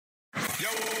Yo,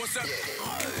 what's up?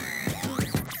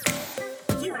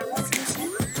 You are listening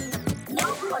to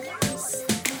No Borders.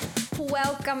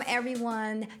 Welcome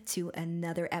everyone to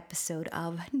another episode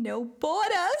of No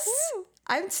Borders.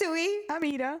 I'm Tui, I'm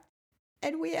Ida.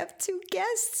 and we have two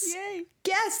guests. Yay.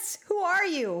 Guests, who are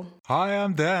you? Hi,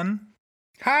 I'm Dan.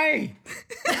 Hi.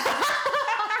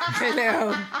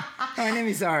 Hello. My name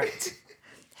is Art.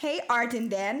 Hey, Art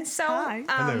and Dan. So, Hi.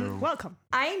 Hello. Welcome.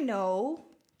 I know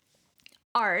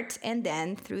Art and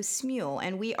Dan through Smule,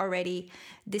 and we already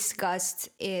discussed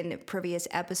in previous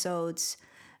episodes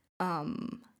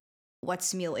what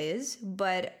Smule is.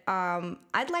 But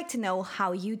I'd like to know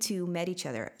how you two met each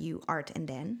other, you Art and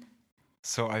Dan.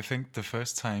 So I think the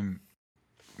first time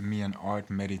me and Art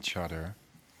met each other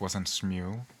was on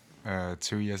Smule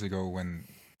 2 years ago when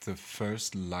the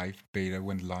first live beta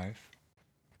went live.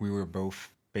 We were both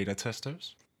beta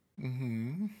testers.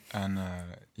 Mm-hmm. And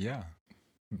yeah,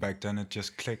 back then it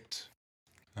just clicked.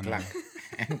 And Clack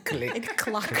and click. It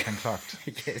clock. click and clacked.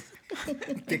 Yes.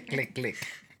 Click, click, click.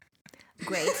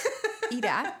 Great.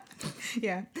 Ida,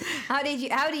 Yeah. how do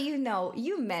you know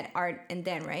you met Art and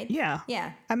Dan, right? Yeah.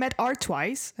 Yeah. I met Art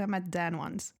twice. I met Dan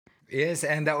once. Yes,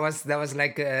 and that was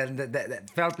like that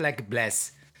felt like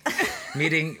bless.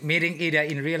 meeting Ida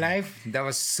in real life. That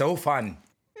was so fun.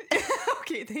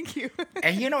 Okay, thank you.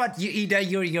 And you know what, Ida,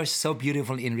 you're so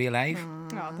beautiful in real life.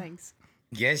 Oh, thanks.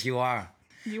 Yes, you are.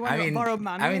 You want to borrow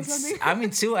money or something? Tui. I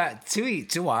mean,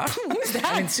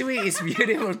 Tui is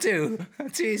beautiful too.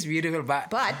 Tui is beautiful,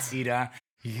 but Ida,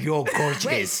 you're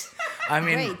gorgeous. I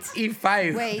mean, Wait. if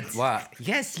I Wait. what?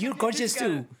 Yes, you're gorgeous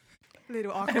too.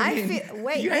 Little awkward. I feel.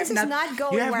 Wait, You this is have not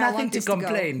going You have where I nothing want to this to go.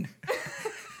 complain.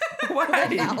 Why?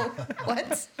 No.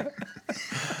 What?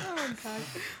 Oh, God.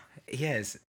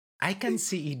 Yes, I can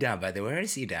see Ida. By the way, where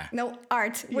is Ida? No,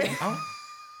 Art. We're, Oh,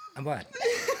 what?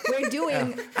 we're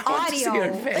doing I want to see your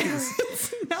audio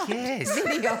face. Yes.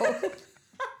 video.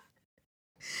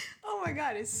 Oh, my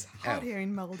God. It's hot here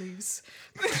in Maldives.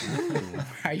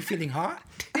 Are you feeling hot?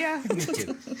 Yeah. Me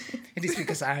too. It is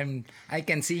because I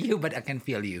can see you, but I can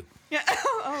feel you. Yeah.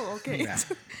 Oh, okay. Yeah.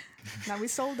 Now we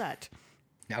sold that.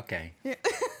 Okay.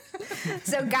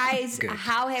 So, guys, Good.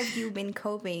 how have you been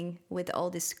coping with all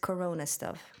this Corona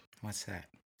stuff? What's that?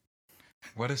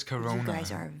 What is Corona?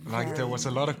 guys are Like there was a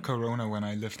very- lot of Corona when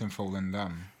I lived in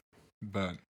Volendam,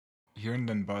 but here in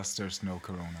Den Bosch there's no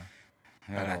Corona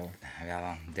at all.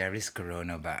 Well, there is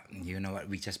Corona, but you know what?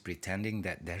 We're just pretending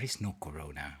that there is no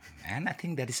Corona. And I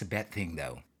think that is a bad thing,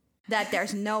 though. That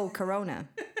there's no Corona.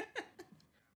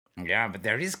 Yeah, but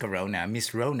there is Corona.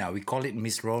 Miss Rona. We call it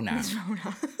Miss Rona. Miss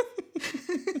Rona.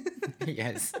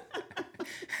 Yes.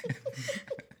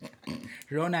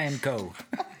 Rona and Co.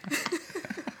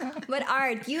 But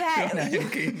Art, you had.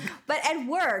 But at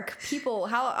work,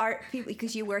 how are people?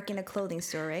 Because you work in a clothing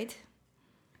store, right?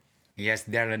 Yes,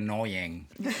 they're annoying.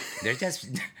 They're just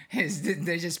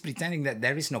they're just pretending that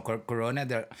there is no Corona.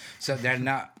 So they're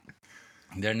not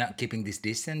keeping this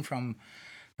distance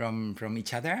from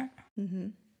each other. Mm-hmm.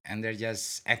 And they're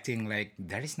just acting like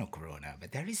there is no Corona,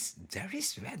 but there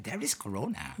is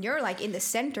Corona. You're like in the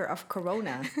center of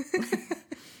Corona,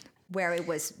 where it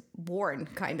was born,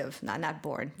 kind of. Not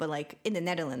born, but like in the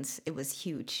Netherlands, it was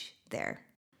huge there.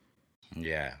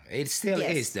 Yeah, it still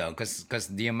Yes. is though, because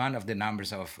the amount of the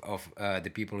numbers of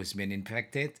the people who's been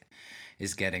infected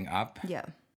is getting up. Yeah.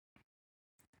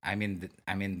 I mean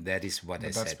that is what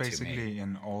I But that's said to me. basically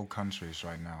in all countries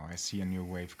right now. I see a new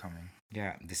wave coming.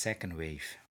 Yeah, the second wave,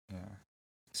 Yeah.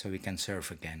 so we can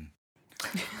surf again.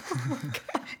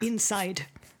 Inside.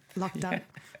 Lockdown.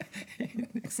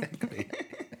 Exactly.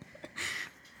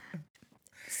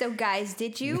 So, guys,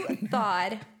 did you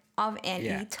thought of any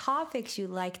Yeah. topics you'd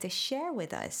like to share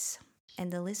with us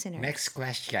and the listeners? Next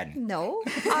question. No,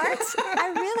 Art.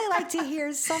 I really like to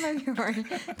hear some of your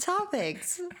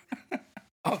topics.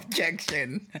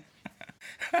 Objection.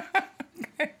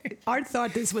 Art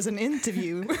thought this was an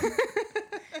interview.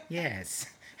 Yes.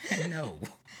 No.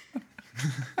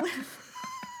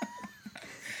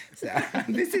 So,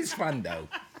 this is fun though.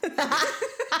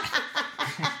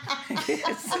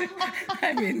 Yes.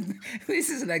 I mean, this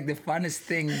is like the funnest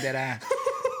thing that I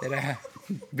have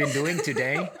been doing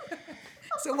today.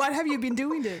 So what have you been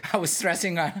doing there? I was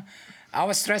stressing out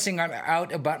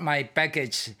about my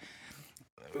package,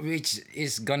 which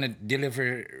is gonna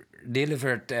delivered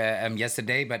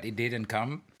yesterday, but it didn't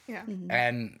come. Yeah.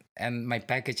 And my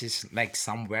package is like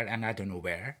somewhere, and I don't know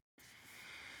where.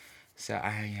 So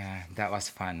that was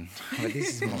fun. But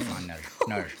this is more fun.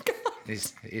 No,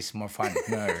 this is more fun.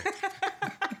 No.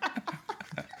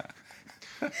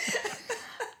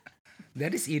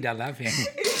 That is Ida laughing,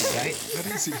 right? That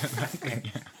is even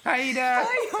nothing. Hi, Ida.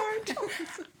 Hi,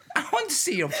 I want to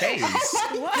see your face.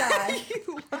 God.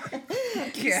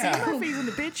 Yeah. Her face in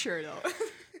the picture, though.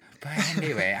 But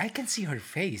anyway, I can see her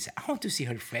face. I want to see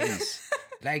her face.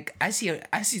 Like I see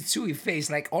Tsui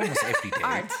face like almost every day.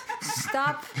 Art,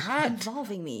 stop What?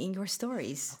 involving me in your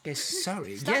stories. Okay,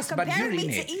 sorry. Stop yes, but you're comparing in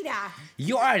me it. to Ida.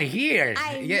 You are here.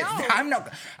 I yes, know.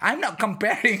 I'm not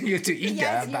comparing you to Ida,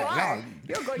 Yes, you but are. no.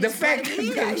 You're going The to fact, say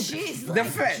Ida, she's the, like,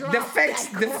 fa- drop the facts,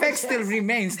 that the fact still gorgeous.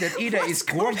 remains that Ida is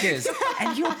gorgeous,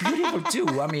 and you're beautiful too.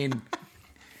 I mean,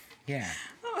 yeah.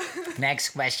 Next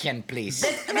question, please.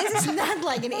 This is not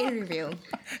like an interview.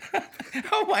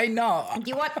 Oh, why not?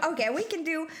 You want? Okay, we can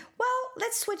do. Well,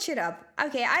 let's switch it up.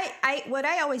 Okay, I what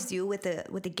I always do with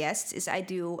the guests is I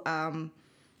do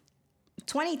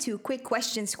 22 quick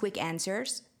questions, quick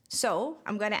answers. So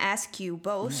I'm gonna ask you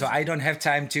both. So I don't have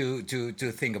time to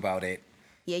think about it.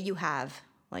 Yeah, you have.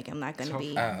 Like I'm not gonna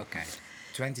be. Okay.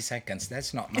 20 seconds.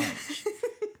 That's not much.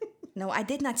 No, I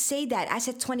did not say that. I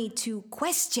said 22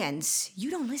 questions. You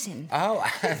don't listen. Oh,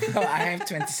 I have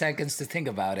 20 seconds to think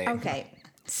about it. Okay.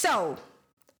 So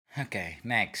Okay.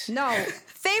 Next. no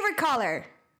favorite color.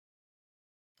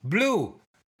 Blue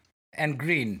and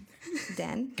green.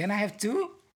 Then Can I have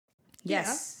two?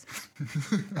 yes.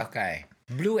 Okay.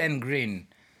 Blue and green.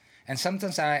 And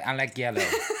sometimes I like yellow.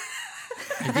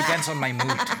 It depends on my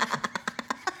mood.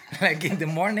 Like in the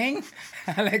morning,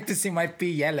 I like to see my pee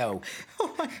yellow.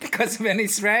 Because when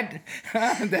it's red,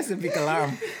 that's a big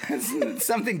alarm. There's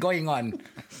something going on.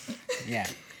 Yeah.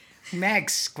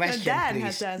 Next question, Dan please.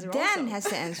 has to answer Dan also. has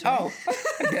to answer. Oh,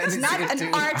 It's not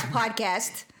an art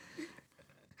podcast.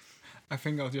 I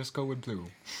think I'll just go with blue.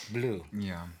 Blue.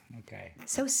 Yeah, Okay.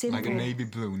 So simple. like a navy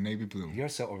blue. You're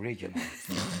so original.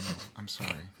 I'm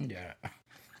sorry. Yeah.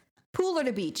 Pool or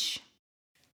the beach?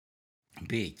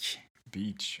 Beach.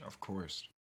 Beach, of course.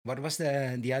 What was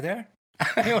the other?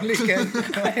 I only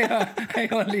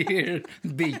hear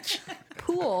beach.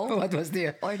 Pool What was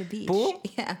the or the beach? Pool?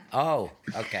 Yeah. Oh,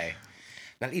 okay.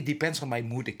 Well, it depends on my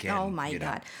mood again. Oh my you know.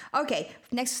 god. Okay,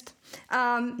 next.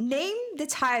 Name the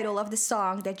title of the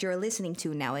song that you're listening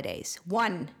to nowadays.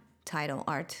 One title,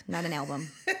 Art, not an album.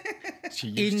 She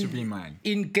used to be mine.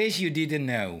 In case you didn't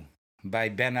know, by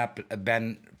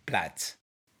Ben Platt.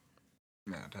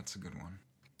 Yeah, that's a good one.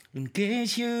 In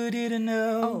case you didn't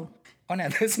know. Oh. Oh no,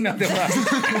 that's not the one.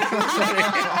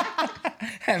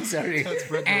 I'm sorry.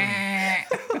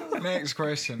 Next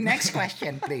question. Next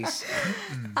question, please.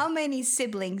 How many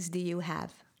siblings do you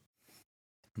have?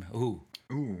 Ooh.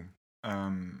 Ooh,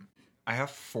 I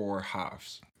have 4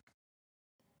 halves.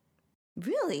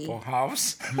 Really? 4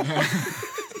 halves?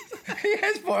 He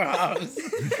has 4 halves.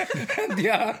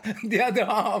 the other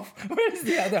half. Where's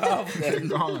the other half then?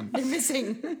 Gone. They're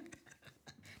missing.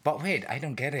 But wait, I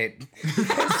don't get it.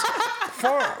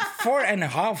 Four and a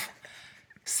half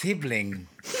sibling.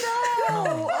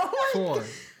 Four.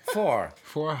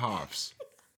 4 halves.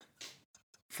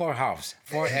 4 halves.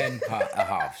 4 and a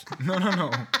halves.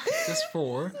 No. Just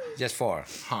 4 Just 4.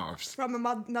 halves. From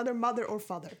another mother or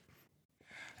father.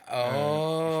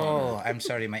 Oh, I'm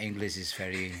sorry. My English is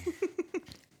very.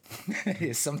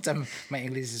 Sometimes my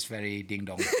English is very ding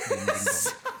dong. Ding dong.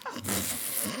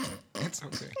 It's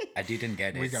okay. I didn't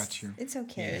get it. We got you. It's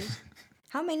okay. Yes.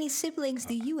 How many siblings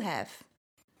do you have?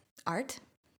 Art?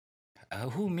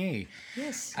 Who me?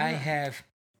 Yes. I have.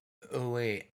 Oh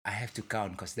wait, I have to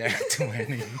count because there are too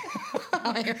many.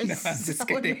 I'm just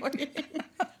kidding.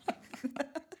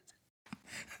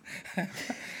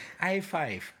 I have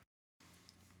 5.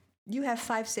 You have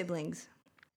 5 siblings.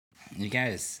 You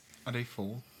guys. Are they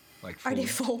full? Like Are they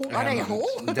full? Are they whole?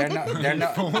 They're not. They're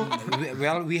not.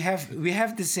 Well, we have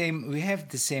the same. We have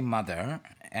the same mother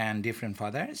and different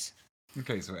fathers.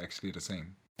 Okay, so actually the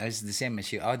same. It's the same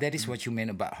as you. Oh, that is what you mean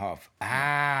about half.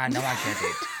 Ah, now I get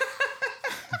it.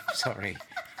 Sorry.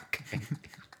 Okay.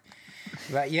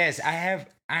 But yes, I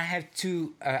have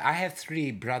 2. I have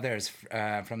 3 brothers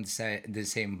from the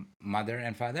same mother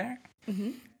and father,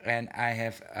 and I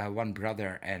have 1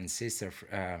 brother and sister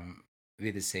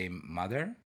with the same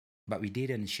mother, but we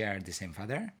didn't share the same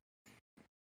father,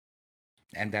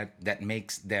 and that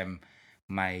makes them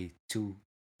my 2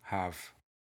 half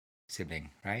sibling,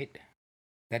 right?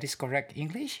 That is correct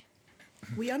English?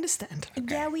 We understand.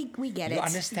 Yeah, we get it. You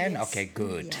understand? Yes. Okay,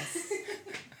 good. Yes.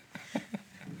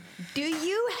 Do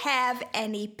you have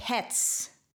any pets?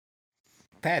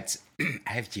 Pets.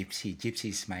 I have Gypsy. Gypsy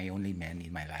is my only man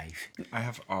in my life. I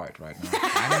have Art right now.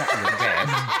 I'm not your pet.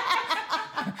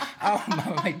 Oh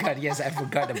my god, yes, I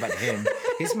forgot about him.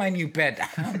 He's my new pet.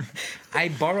 I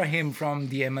borrow him from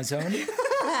the Amazon.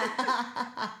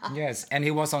 Yes, and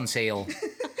he was on sale.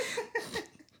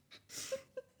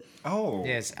 Oh.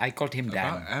 Yes, I called him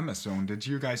About Dan. Amazon. Did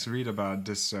you guys read about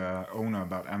this owner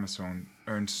about Amazon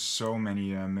earned so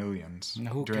many millions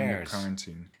Who during cares? the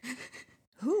quarantine?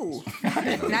 Who?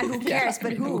 Not who cares,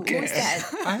 but who? Who's that?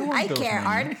 I want I those care,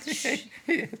 money. Art.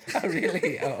 Oh,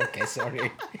 really? Oh, okay,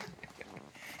 sorry.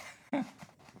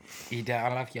 Ida,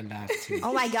 I love your laugh too.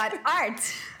 Oh my God, Art!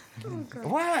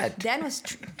 What? Dan was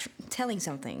telling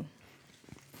something.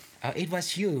 It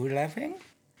was you who laughing?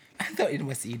 I thought it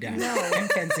was Ida. No. I'm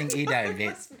fencing Ida a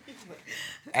bit.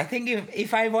 I think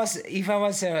if I was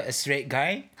a straight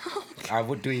guy, I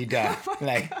would do Ida.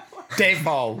 Like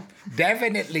Devo,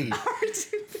 definitely.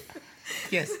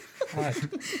 Yes. What?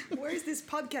 Where is this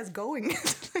podcast going?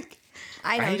 Like,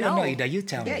 I I don't don't know, know. Ida. You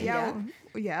tell me.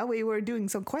 yeah. We were doing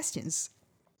some questions.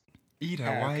 Ida,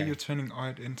 Ah, why okay. are you turning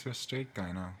Art into a straight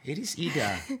guy now? It is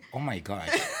Ida. Oh my God.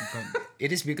 But,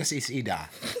 It is because it's Ida.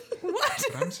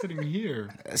 but I'm sitting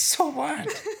here. So what?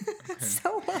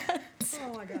 So what?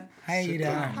 Oh my god. Hi,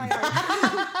 Ida. Hi, Art.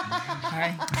 Hi.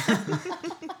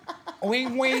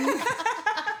 Wing wing.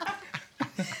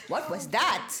 What was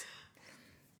that?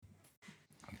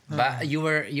 But you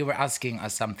were asking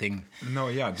us something, No,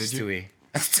 yeah. Did you? Stewie.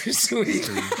 Stewie.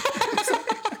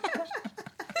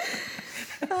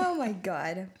 Oh my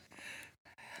God.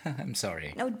 I'm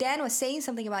sorry. No, Dan was saying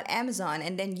something about Amazon,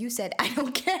 and then you said, I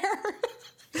don't care.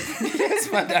 Yes,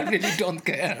 but I really don't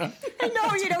care. I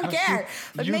know you don't care.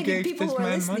 But you maybe gave people this who are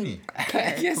man listening.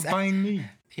 money Yes, for buying me.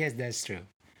 yes, that's true.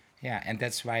 Yeah, and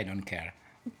that's why I don't care.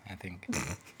 I think.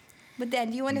 But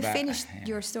Dan, do you want to But, finish yeah.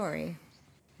 your story?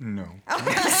 No.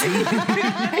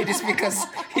 It is because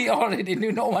he already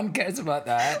knew no one cares about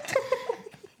that.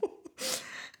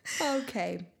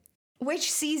 Okay.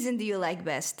 Which season do you like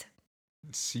best?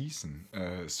 Season,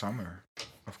 summer,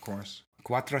 of course.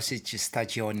 Quattro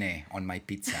stagione on my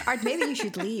pizza. Art, maybe you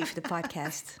should leave the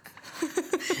podcast.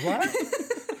 What?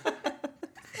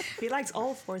 He likes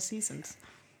all 4 seasons.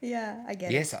 Yeah, I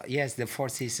get Yes, the 4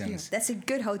 seasons. That's a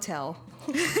good hotel.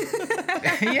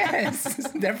 Yes,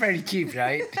 they're very cheap,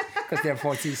 right? Because they're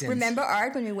 4 seasons. Remember,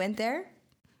 Art, when we went there?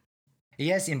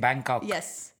 Yes, in Bangkok.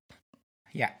 Yes,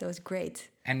 Yeah, that was great.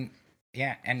 and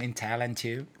in Thailand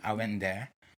too. I went there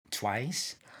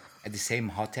twice at the same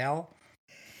hotel,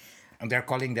 and they're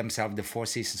calling themselves the Four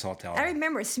Seasons Hotel. I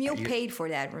remember Smil paid for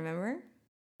that, remember?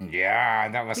 Yeah,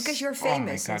 that was Because you're oh my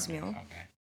famous, God. Smil. Okay.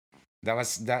 That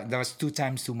was 2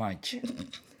 times too much.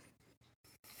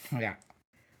 Yeah.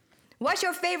 What's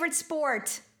your favorite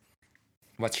sport?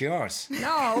 What's yours?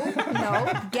 No,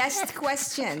 no. Guest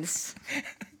questions.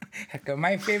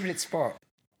 My favorite sport: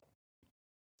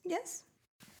 Yes.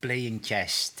 playing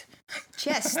chess.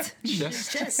 Chest.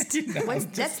 Just What's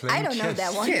that's? I playing don't know chess.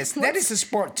 that one. Yes, that is a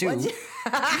sport too.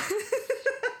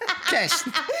 Chess.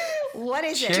 What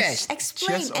is it? Chest.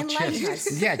 Explain, Chest or enlighten chest?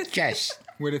 us. Yeah, chess.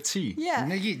 with a T. Yeah.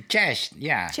 No, chess.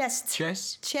 Yeah. Chest.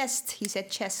 Chess. Chest. He said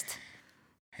chest.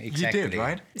 Exactly. You did,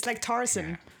 right? It's like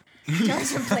Tarzan.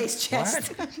 Johnson plays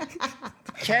chest.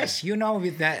 Chess, you know,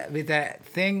 with that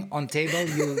thing on table,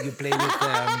 you play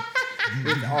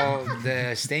with all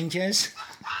the stages.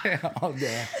 All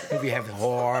the we have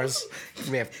horse,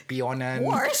 we have pionnen.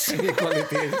 Horse? We call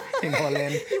it in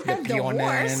Holland. The have the horse?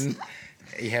 pionnen.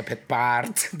 You have het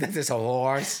paard. That is a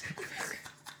horse.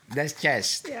 That's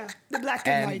chess. Yeah. The black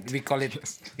and And white. we call it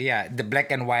the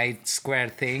black and white square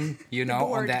thing, you know, on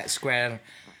board. that square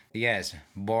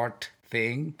board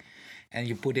thing, and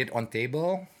you put it on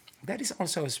table. That is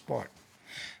also a sport.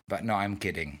 But no, I'm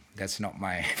kidding. That's not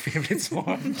my favorite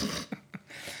sport.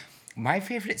 My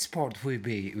favorite sport will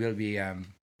be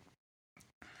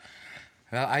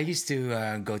well, I used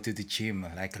to go to the gym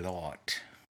like a lot,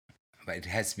 but it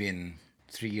has been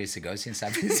 3 years ago since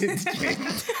I've been to the gym.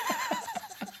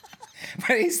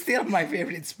 But it's still my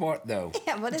favorite sport, though.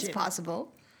 Yeah, but it's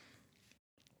possible.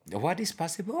 What is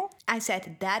possible? I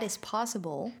said that is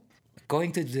possible.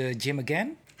 Going to the gym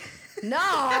again? No,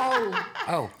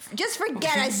 Oh, just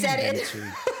forget I said very it.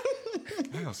 true.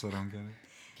 I also don't get it.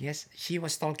 Yes, she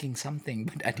was talking something,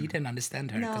 but I didn't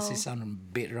understand her because No. she sounded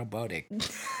a bit robotic.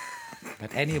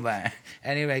 But anyway,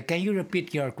 can you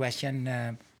repeat your question,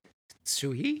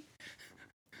 Suhi?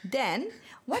 Then,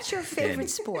 what's your favorite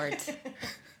sport?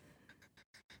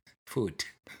 Food.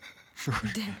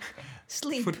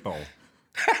 Sleep. Football.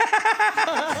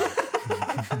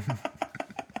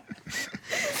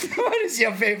 What is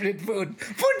your favorite food?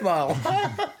 Football.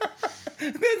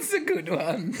 That's a good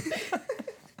one.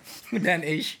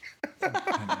 Danish.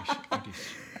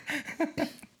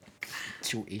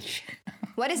 Jewish.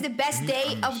 What is the best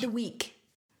day of the week?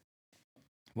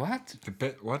 What?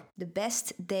 What? The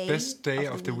best day. Best day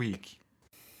of the week.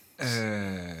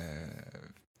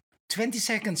 20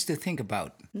 seconds to think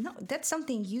about. No, that's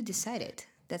something you decided.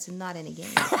 That's not in a game.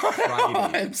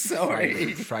 Friday. I'm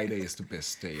sorry. Friday is the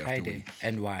best day of the Friday. week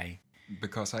And why?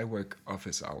 because I work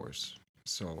office hours,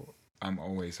 so I'm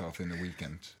always off in the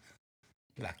weekend.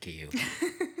 Lucky you.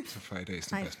 So Friday is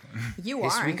the best one. You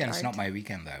This are. weekend's not my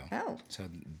weekend though. Oh. So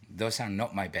those are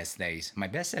not my best days. My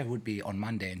best day would be on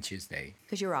Monday and Tuesday.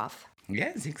 Because you're off.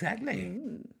 Yes, exactly.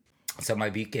 So my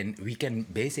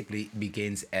weekend basically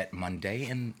begins at Monday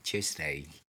and Tuesday.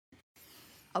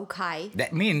 Okay.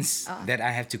 That means that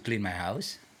I have to clean my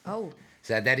house. Oh.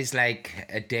 So that is like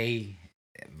a day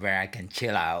where I can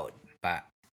chill out, but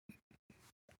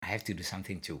I have to do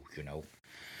something too, you know.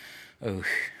 Oh.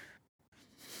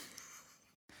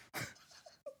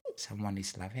 Someone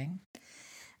is laughing.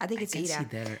 I think I it's can see Ida.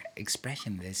 their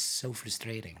expression. That's so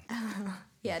frustrating.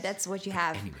 Yeah, that's what you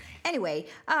have. Anyway. Anyway,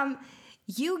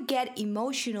 you get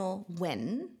emotional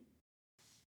when.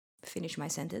 Finish my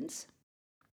sentence.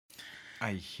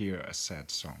 I hear a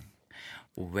sad song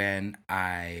When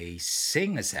I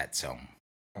sing a sad song,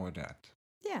 or that.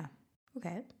 Yeah.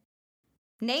 Okay.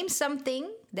 Name something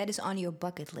that is on your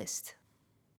bucket list.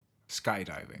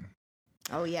 Skydiving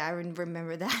Oh yeah, I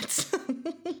remember that.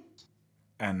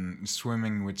 and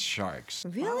swimming with sharks.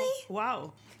 Really?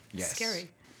 Wow. Yes. Scary.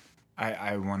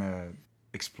 I want to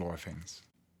explore things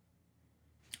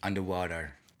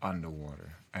underwater. underwater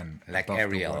and Like above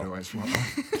Ariel. the water as well.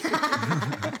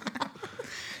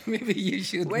 Maybe you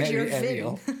should Where's marry your fin?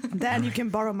 Ariel. Then you can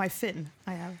borrow my fin.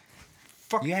 I have.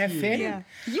 Fuck You have fin? Yeah.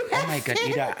 You Oh my God,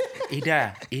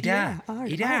 Ida, Yeah,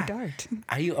 art, Ida. art, art.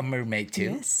 Are you a mermaid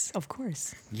too? Yes, of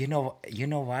course. You know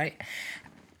why?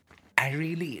 I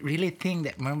really think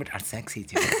that mermaids are sexy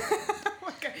too.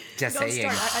 Just Don't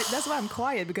saying. start. That's why I'm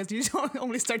quiet, because you don't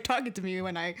only start talking to me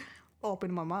when I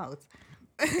open my mouth.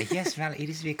 Yes, well, it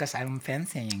is because I'm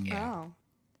fancying you. Oh,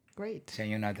 great. So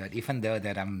you know that even though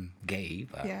that I'm gay,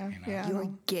 but Yeah, you know, yeah. You're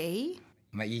gay?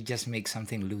 but you just make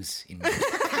something loose in me.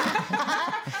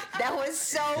 That was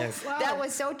so Yes. that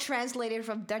was so translated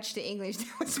from Dutch to English.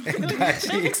 That was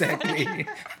really Exactly.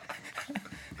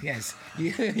 Yes,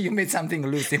 you made something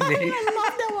loose in me. I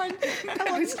love that one.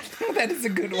 That is a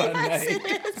good one, Yes, right?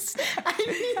 it is. I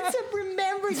need to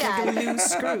remember A that. loose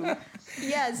screw.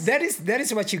 Yes. That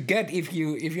is what you get if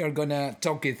you're gonna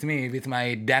talk with me with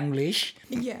my Danglish,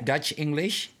 Yeah. Dutch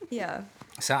English. Yeah.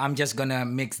 So I'm just gonna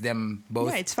mix them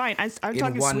both. Yeah, it's fine. I'm in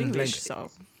talking one Swedish, language.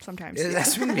 so sometimes.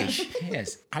 That's Swinglish.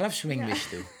 Yes, I love Swinglish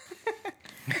too.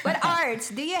 But Art,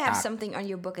 do you have something on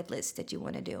your bucket list that you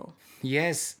want to do?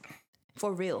 Yes,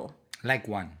 For real? like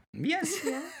one. Yes,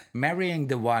 marrying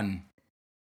the one.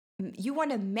 You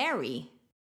want to marry?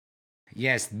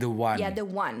 Yes, the one. Yeah, the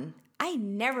one. I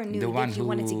never knew The one that you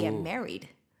wanted to get who- married.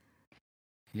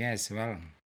 Yes, well,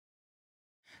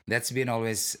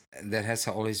 that has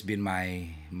always been my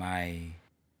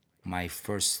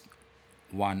first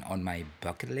one on my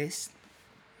bucket list.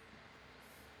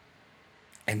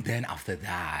 And then after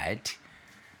that,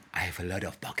 I have a lot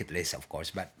of bucket lists, of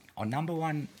course. But on number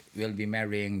one, we'll be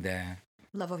marrying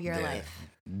Love of your life.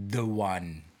 the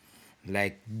one,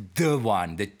 like the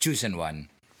one, the chosen one.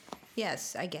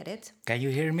 Yes, I get it. Can you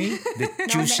hear me? The No,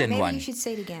 chosen maybe one. you should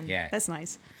say it again. Yeah, That's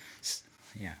nice.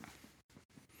 yeah.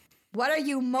 What are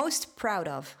you most proud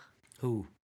of? Who?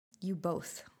 You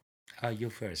both. You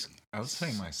first. I'll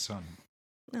say my son.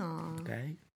 Aw.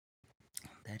 Okay.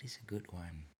 That is a good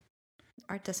one.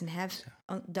 Art doesn't have.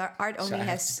 Art So only I have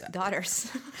has to- daughters.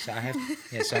 So I have.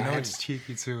 Yeah. So I I know have, it's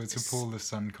cheeky to pull the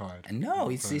son card. No,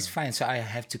 it's but- fine. So I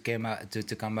have to come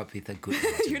up with a good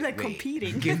one. You're like Wait,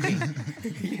 competing. Give me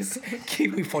yes,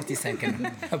 give me 40 seconds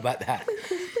about that.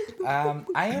 I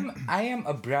am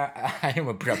a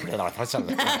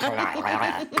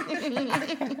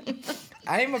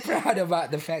proud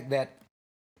about the fact that,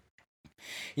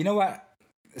 you know what,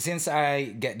 since I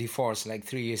get divorced like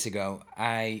 3 years ago,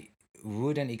 I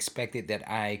wouldn't expect it that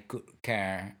I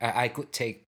could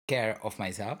take care of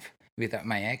myself without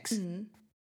my ex.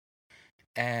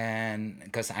 And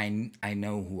because I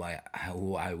know who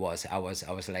I was. I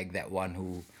was like that one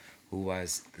who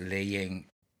was laying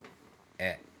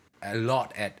a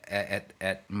lot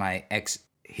at my ex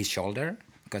his shoulder,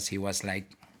 because he was like,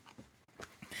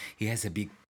 he has a big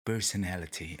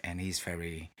personality and he's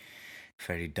very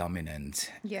very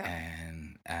dominant. Yeah.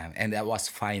 And that was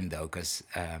fine though, because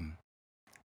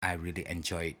I really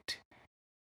enjoyed.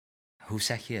 Hoe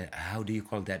zeg je? How do you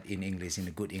call that in English? In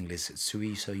a good English,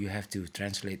 Sui. So you have to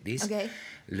translate this. Okay.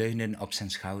 Leunen op zijn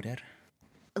schouder.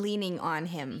 Leaning on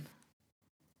him.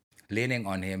 Leaning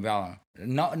on him. Well,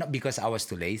 not because I was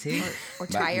too lazy Or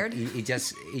but tired. It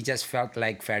just felt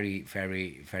like very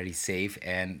very very safe,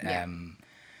 and Yeah.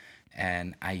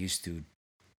 and I used to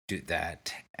do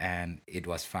that, and it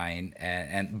was fine.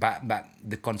 But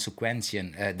the consequence,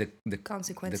 the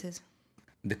Consequences.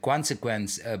 the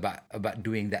consequence about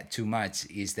doing that too much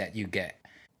is that you get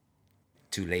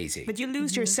too lazy. But you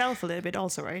lose yourself a little bit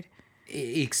also, right?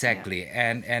 Exactly,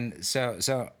 and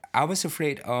so I was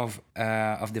afraid of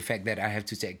the fact that I have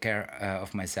to take care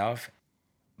of myself.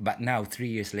 But now, 3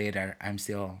 years later, I'm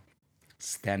still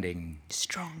standing,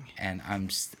 Strong. and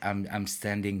I'm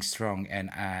standing strong,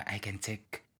 and I can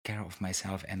take care of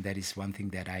myself, and that is one thing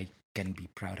that I can be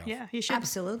proud of. Yeah, you should.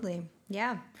 Absolutely.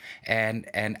 Yeah. And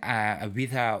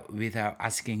without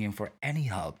asking him for any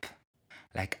help,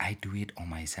 like I do it on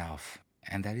myself,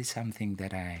 and that is something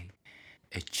that I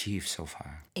achieved so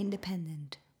far.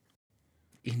 Independent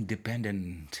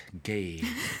Independent gay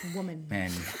woman.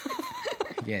 man.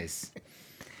 Yes.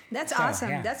 That's So, awesome.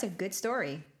 yeah. That's a good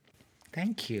story.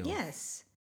 Thank you. Yes.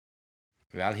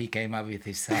 Well, he came up with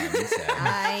his son. So.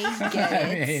 I get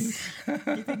it.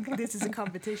 You think this is a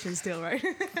competition still, right?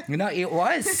 It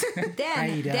was. Dan,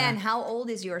 Haida. Dan, how old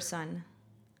is your son?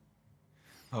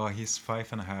 Oh, he's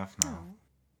 5.5 now.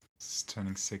 He's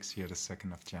turning 6 here the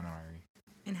 2nd of January.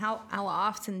 And how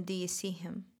often do you see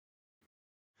him?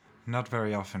 Not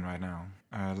very often right now.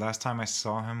 Last time I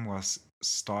saw him was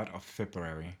start of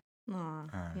February. Aw,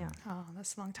 yeah. Oh,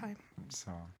 that's a long time.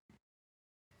 So,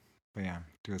 but yeah,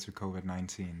 due to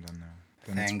COVID-19, then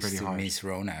it's Thanks pretty to hard. Miss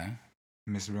Rona.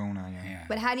 Miss Rona, yeah. Yeah.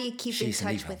 But how do you keep in She's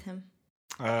touch legal. with him?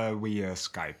 We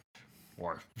Skype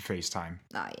or FaceTime,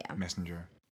 Oh, yeah. Messenger.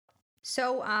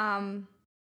 So,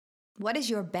 what is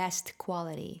your best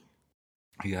quality?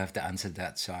 You have to answer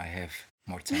that, so I have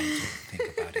more time to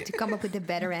think about it. To come up with a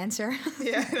better answer?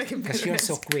 Yeah, like a Because you're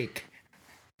so quick.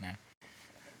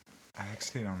 I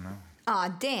actually don't know. Aw,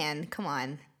 Dan, come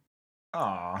on.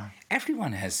 Aw,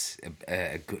 Everyone has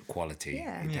a good quality.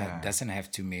 Yeah. It Yeah. doesn't have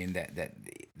to mean that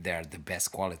they're the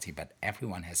best quality, but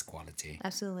everyone has quality.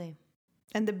 Absolutely.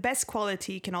 And the best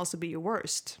quality can also be your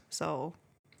worst. So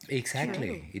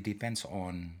Exactly. It depends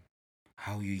on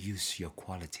how you use your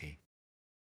quality.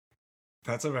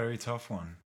 that's a very tough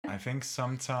one. I think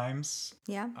sometimes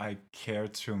Yeah. I care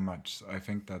too much. I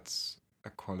think that's a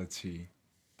quality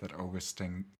that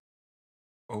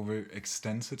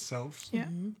overextends itself yeah,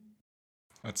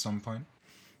 at some point.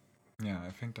 Yeah,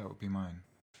 I think that would be mine.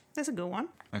 that's a good one.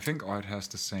 I think Art has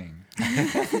the same.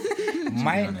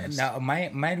 Mine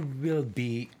will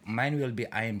be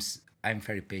I'm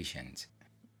very patient.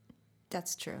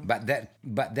 That's true. But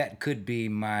that could be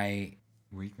my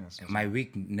Weakness. as my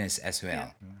weakness as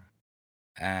well.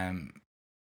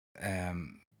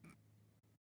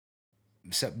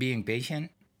 So being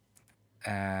patient,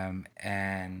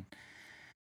 and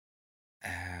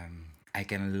I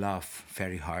can love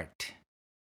very hard.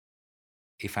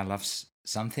 If I love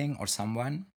something or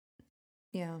someone,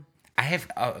 Yeah. I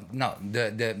have no,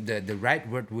 the right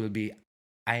word will be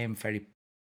I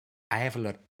have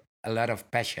a lot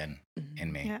of passion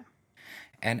in me. Yeah.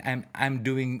 And I'm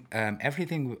doing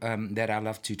everything that I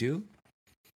love to do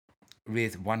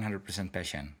with 100%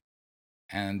 passion,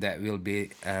 and that will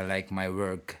be like my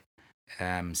work,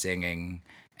 singing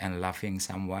and loving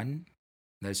someone.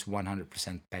 There's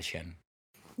 100% passion.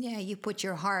 Yeah, you put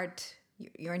your heart,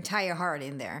 your entire heart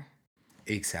in there.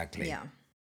 Exactly. Yeah.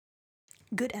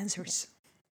 Good answers.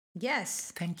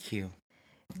 Yes. Thank you.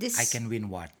 This. I can win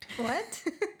what? What?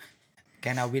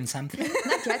 Can I win something?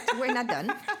 Not yet. We're not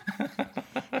done.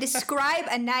 Describe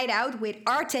a night out with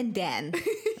Art and Dan.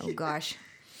 Oh gosh.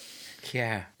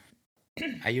 Yeah.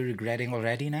 Are you regretting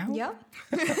already now? Yeah.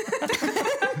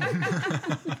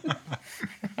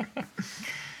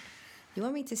 You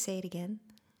want me to say it again?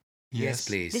 Yes,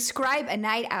 please. Describe a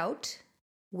night out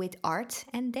with Art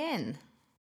and Dan.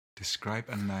 Describe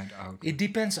a night out. It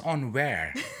depends on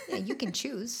where. Yeah, you can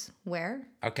choose where.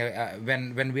 Okay,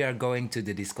 when we are going to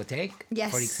the discotheque,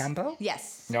 Yes. for example.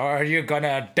 Yes. Or you're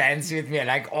gonna dance with me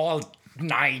like all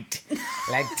night,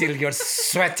 like till you're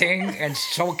sweating and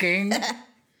soaking,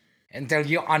 until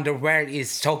your underwear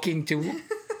is soaking too.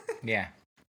 Yeah.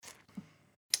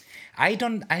 I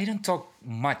don't talk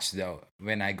much though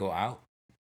when I go out,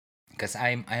 because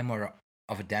I'm more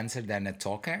of a dancer than a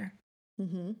talker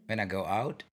when I go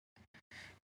out.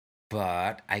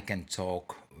 But I can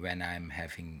talk when I'm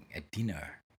having a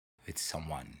dinner with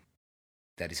someone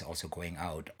that is also going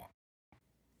out.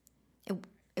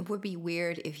 It would be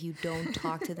weird if you don't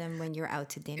talk to them when you're out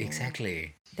to dinner.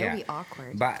 Exactly. That would yeah. be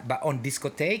awkward. But on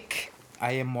discotheque,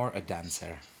 I am more a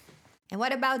dancer. And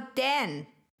what about Dan?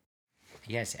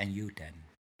 Yes, and you then.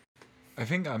 I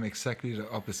think I'm exactly the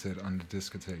opposite on the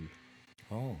discotheque.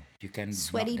 Oh, you can not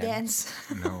Sweaty dance.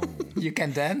 No, You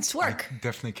can dance. Twerk.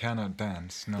 definitely cannot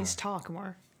dance. No, He's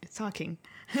talking.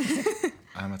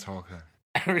 I'm a talker.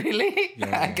 Really?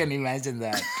 Yeah. I can imagine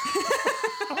that.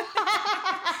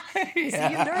 See,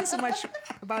 you learn so much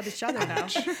about each other now.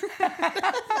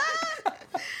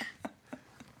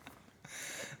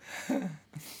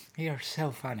 You're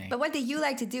so funny. But what do you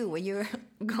like to do when you're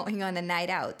going on a night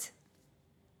out?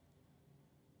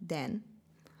 Then,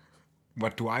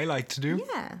 What do I like to do?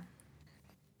 yeah.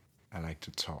 I like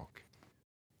to talk.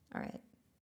 All right.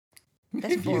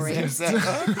 That's boring.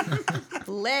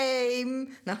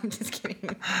 Lame. No, I'm just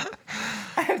kidding.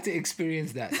 I have to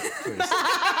experience that first.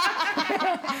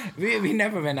 we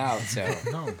never went out, so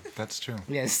No, that's true.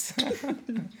 yes.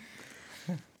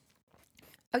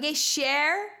 Okay,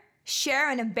 share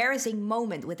an embarrassing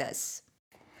moment with us.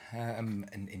 An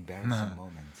embarrassing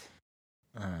moment.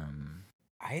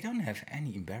 I don't have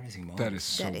any embarrassing moments. That is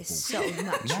so That is bullshit. so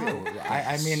not true. No,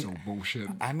 I mean, so bullshit.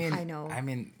 I mean, I know. I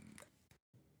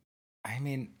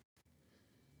mean,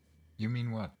 You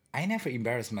mean what? I never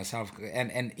embarrass myself,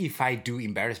 and if I do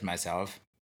embarrass myself,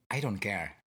 I don't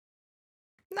care.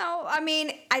 No, I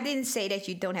mean, I didn't say that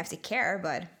you don't have to care,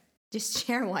 but just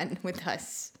share one with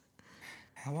us.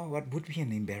 What would be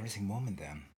an embarrassing moment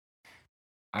then?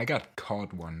 I got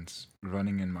caught once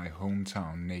running in my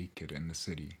hometown naked in the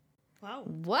city Wow.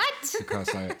 What? because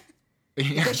I.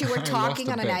 Because you were I lost talking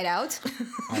on a bet. night out?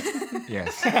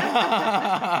 Yes,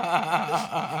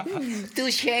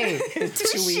 Touche.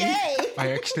 Touche!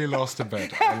 I actually lost a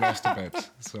bet. I lost a bet,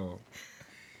 so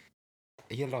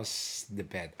You lost the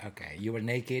bet. Okay, you were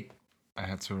naked. I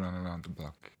had to run around the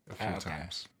block a few Okay.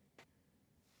 times.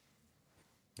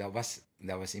 That was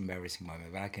embarrassing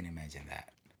moment, but I can imagine that.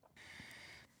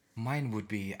 Mine would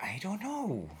be, I don't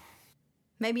know.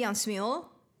 Maybe on Smule?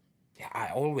 Yeah, I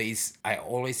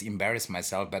always embarrass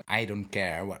myself, but I don't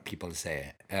care what people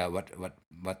say,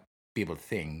 what people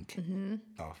think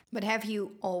of. But have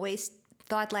you always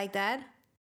thought like that?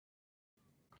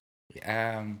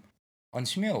 On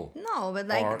Smule. No, but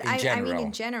like, Or in I mean, general?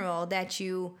 in general, that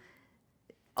you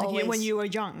Like always. when you were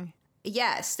young.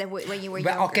 Yes, that when you were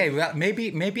Well, younger. okay, well,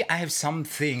 maybe I have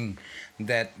something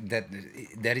that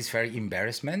is very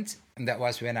embarrassment, and that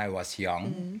was when I was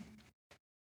young.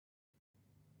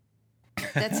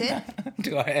 That's it?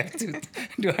 Do I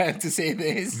have to say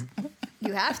this?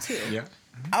 You have to. Yeah.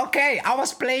 Okay, I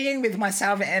was playing with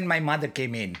myself, and my mother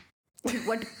came in.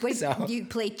 What, wait, So- you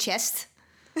play chess?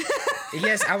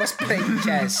 Yes, I was playing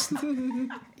chess.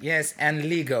 Yes, and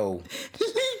Lego.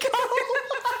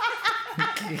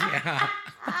 Yeah.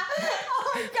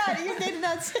 Oh my god, you did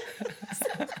not say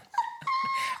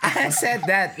I said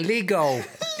that Lego.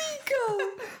 Lego.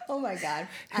 Oh my god,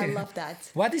 I love that.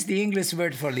 What is the English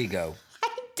word for Lego? I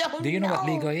don't Do you know what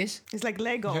Lego is? It's like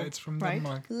Lego. Yeah, it's from right?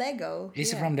 Denmark. Lego.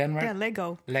 Is it yeah. from Denmark? Yeah,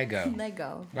 Lego. Lego.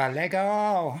 Lego. Well,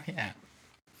 Lego. Yeah.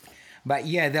 But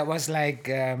yeah, that was like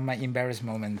my embarrassed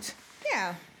moment.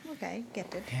 Yeah. Okay,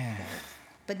 get it. Yeah.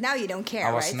 But now you don't care,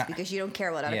 I was right? not- Because you don't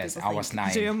care what other Yes, people I was think.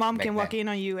 9. So your mom back can walk then. in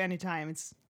on you anytime.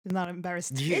 It's not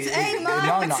embarrassed. Yeah, Hey, Mom,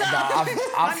 No, what's after,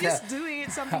 I'm just doing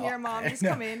something here, Mom. Just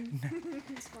come in.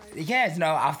 yes, no.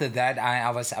 After that,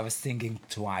 I was thinking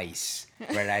twice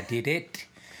where I did it.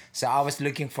 So I was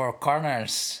looking for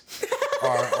corners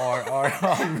or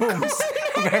rooms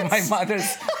where my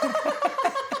mother's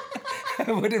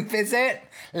wouldn't visit,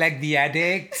 like the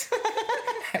attic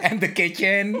and the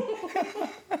kitchen.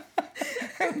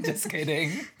 I'm just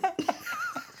kidding.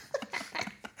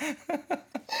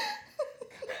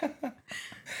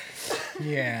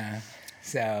 Yeah.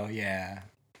 So yeah,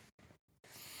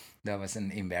 that was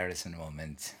an embarrassing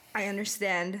moment. I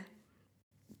understand.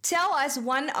 Tell us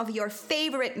one of your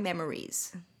favorite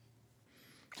memories.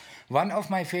 One of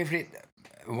my favorite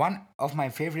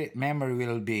memory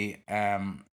will be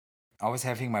I was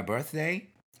having my birthday.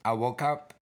 I woke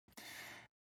up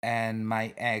and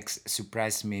my ex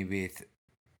surprised me with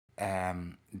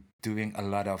doing a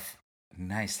lot of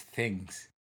nice things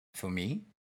for me.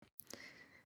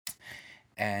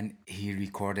 And he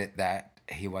recorded that.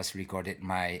 He was recorded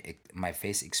my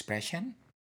face expression.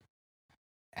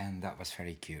 And that was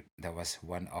very cute. That was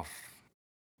one of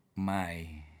my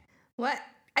What?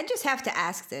 I just have to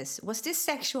ask this. Was this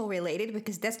sexual related?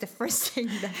 Because that's the first thing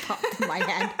that popped in my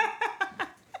head.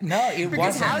 No, it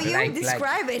Because wasn't. how you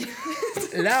describe it.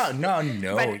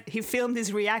 No. But he filmed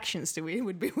his reactions to it. It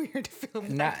would be weird to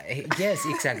film. No, yes,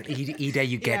 exactly. Ida,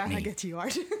 you get Yeah, me. I get you,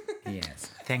 Art.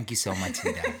 Yes. Thank you so much,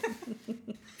 Ida.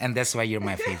 And that's why you're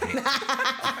my favorite.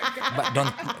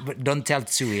 But don't tell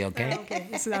Tsui, okay? Okay,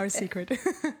 this is our secret.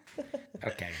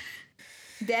 Okay.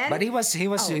 Then, But he was Oh.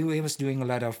 he was doing a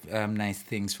lot of nice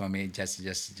things for me.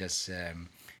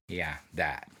 Yeah,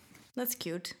 that. That's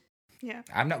cute. Yeah.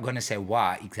 I'm not gonna say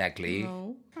what exactly,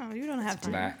 No. Oh, you don't have to.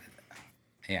 but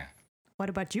yeah. What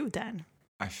about you, Dan?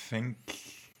 I think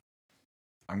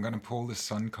I'm gonna pull the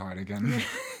sun card again.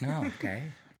 No,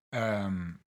 okay.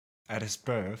 At his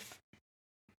birth,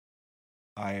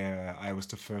 I was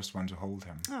the first one to hold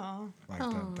him. Oh,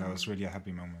 Like that was really a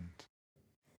happy moment.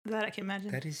 that I can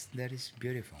imagine. That is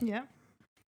beautiful. Yeah.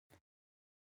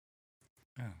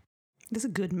 Oh. That's a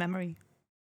good memory.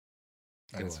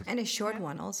 That is And a short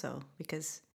one also,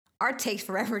 because Art takes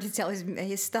forever to tell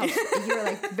his stuff. You're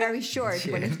like very short.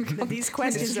 When it, These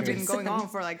questions have been true. going on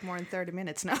for like more than 30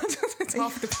 minutes now. It's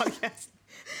off the podcast.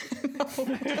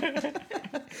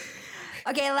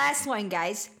 okay, last one,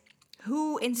 guys.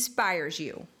 Who inspires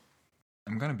you?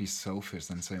 I'm gonna be selfish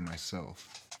and say myself.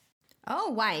 Oh,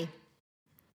 why?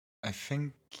 I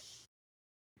think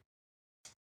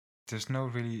there's no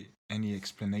really any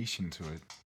explanation to it.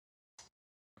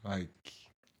 Like,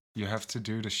 you have to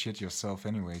do the shit yourself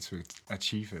anyway to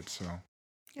achieve it. So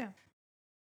Yeah.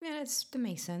 Yeah, that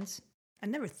makes sense. I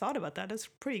never thought about that. That's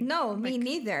pretty. No, me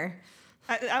neither.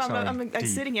 I'm like Deep.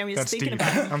 sitting here and just That's thinking deep.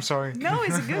 about it. I'm sorry. No,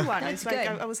 it's a good one. That's It's like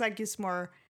good. I was like, it's more.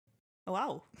 Oh,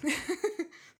 wow.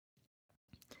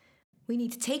 We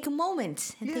need to take a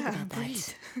moment and think Yeah, about that. breathe.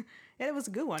 Yeah, that was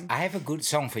a good one. I have a good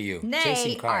song for you. Nay,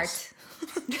 Chasing Cars.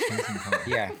 Art.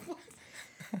 Yeah.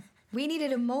 We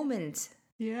needed a moment.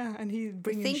 Yeah, and he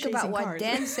bringing Think about Chasing what Cars.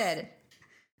 Dan said.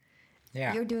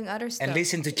 Yeah. You're doing other stuff. And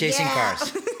listen to Chasing Yeah.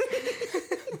 Cars.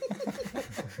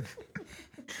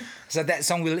 So that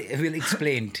song will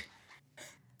explain.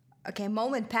 Okay,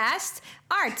 moment passed.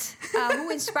 Art, who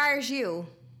inspires you?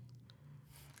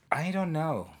 I don't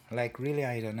know. Like really,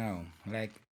 I don't know.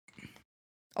 Like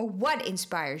Or what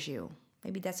inspires you?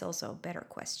 Maybe that's also a better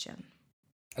question.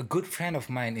 a good friend of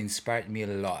mine inspired me a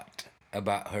lot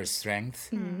about her strength.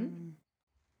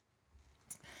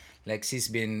 Like she's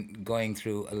been going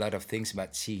through a lot of things,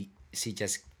 but she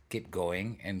just keep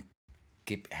going and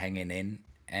keep hanging in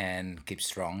and keep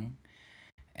strong.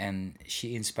 And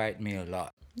she inspired me a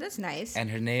lot. That's nice. And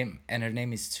her name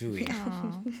is Tsui.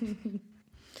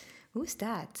 Who's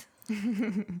that?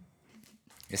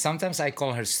 Sometimes I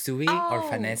call her Stewie or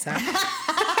Vanessa.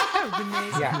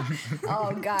 Yeah,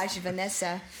 Oh gosh,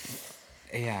 Vanessa.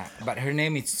 yeah. But her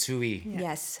name is Tsui.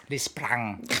 Yes. Die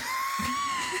sprang.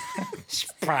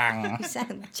 Sprang. You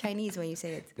sound Chinese when you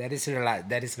say it. That is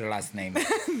her last name.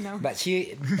 No. But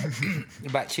she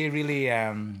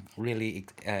really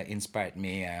inspired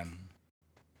me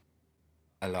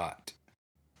a lot.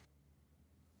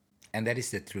 And that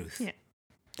is the truth. Yeah,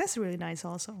 that's really nice.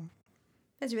 Also,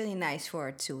 That's really nice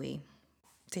for Tsui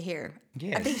to hear.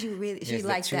 Yes. I think she Yes,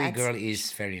 likes Tsui that. girl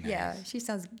is very nice. Yeah, she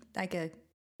sounds like a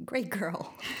great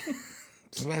girl.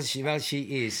 Well, she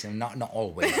is, and not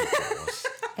always, of course.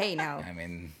 Hey, now. I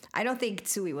mean, I don't think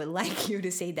Tsui would like you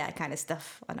to say that kind of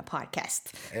stuff on a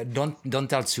podcast. don't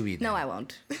tell Tsui. No, I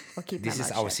won't. We'll keep This my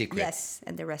is mouth our shut. secret. Yes,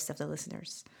 and the rest of the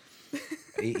listeners.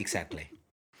 Exactly.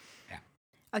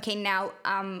 Okay, now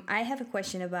I have a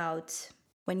question about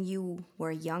when you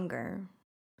were younger.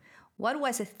 What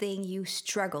was a thing you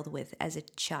struggled with as a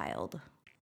child?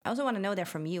 I also want to know that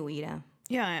from you, Ida.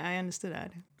 yeah, I understood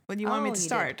that. But you want me Oh, to you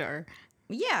start, or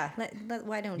Yeah,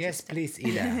 why don't you? Yes, please,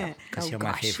 Ida. Because Oh, you're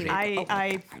my gosh, you-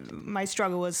 favorite. my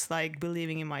struggle was like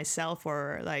believing in myself,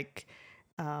 or like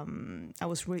I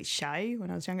was really shy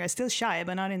when I was younger. I'm still shy,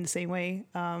 but not in the same way.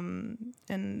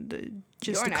 And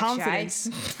just You're the not shy. confidence.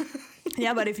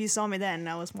 Yeah, but if you saw me then,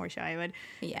 I was more shy. But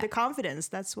Yeah. the confidence,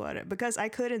 that's what, because I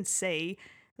couldn't say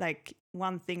like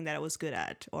one thing that I was good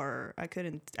at, or I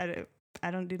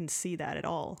didn't see that at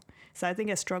all. So I think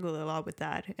I struggled a lot with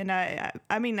that. And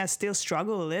I mean, I still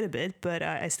struggle a little bit, but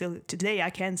I still, today I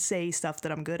can say stuff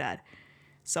that I'm good at.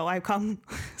 So I've come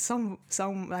some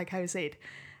like, how you say it,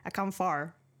 I come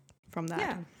far from that.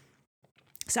 Yeah.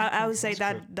 So I would say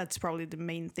that's that's probably the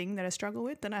main thing that I struggle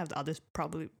with. Then I have the other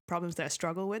probably problems that I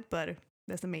struggle with, but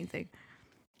that's the main thing.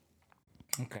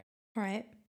 Okay. All right.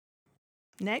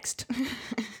 Next.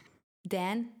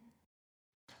 Dan?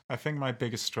 I think my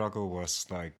biggest struggle was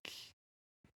like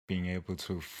being able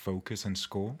to focus in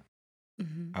school.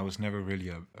 Mm-hmm. I was never really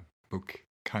a book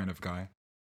kind of guy.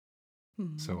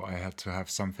 Mm-hmm. So I had to have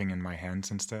something in my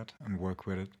hands instead and work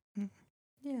with it.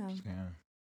 Yeah. Yeah.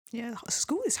 Yeah,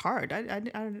 school is hard. I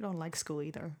don't like school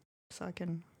either. So I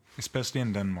can, Especially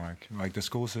in Denmark. Like the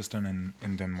school system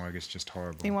in Denmark is just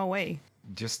horrible. in one way.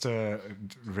 Just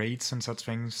rates and such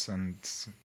things, and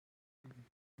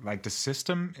like the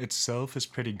system itself is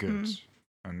pretty good.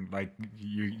 and like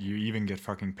you even get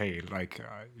fucking paid. Like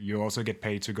you also get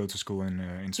paid to go to school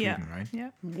in Sweden, right?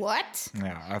 Yeah. What?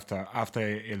 Yeah,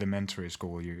 after elementary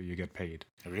school, you get paid.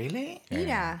 Really?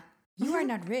 Ida, you are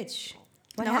not rich.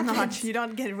 What No, happened? not. You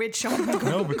don't get rich on the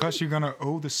No, because you're gonna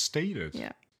owe the state it.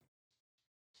 Yeah.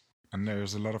 And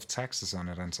there's a lot of taxes on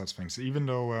it and such things. Even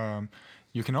though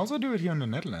you can also do it here in the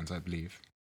Netherlands, I believe.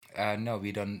 No,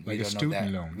 we don't. Like we a don't know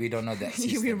student that. loan. We don't know that You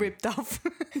system. get ripped off.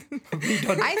 We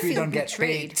don't. I we feel don't get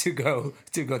betrayed. paid to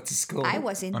go to school. I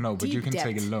was in Oh no, but deep you can debt.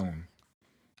 take a loan.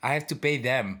 I have to pay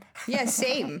them. Yeah,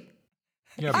 same.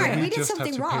 Yeah, Alright, but we we did just have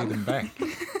something to wrong. pay them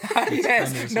back.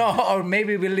 Yes. No, or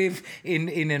maybe we live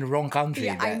in a wrong country.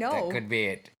 Yeah, I that, know. That could be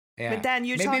it. Yeah. But then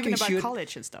you're Maybe talking we about should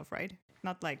college and stuff, right?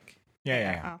 Not like.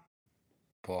 Yeah. Oh.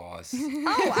 Pause.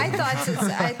 Oh, I thought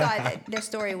that the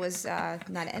story was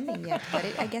not ending yet, but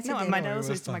I guess No, it did. my No, it nose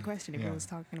was is my done. question if Yeah. I was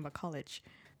talking about college.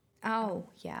 Oh,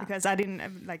 yeah. Because I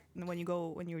didn't like when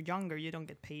you're younger, you don't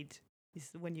get paid. It's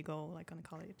when you go like in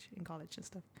college and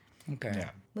stuff. Okay. Yeah.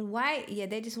 But why? Yeah,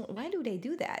 why do they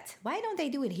do that? Why don't they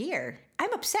do it here?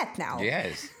 I'm upset now.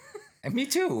 Yes. And me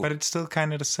too. But it's still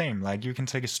kind of the same. Like you can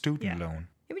take a student Yeah. loan.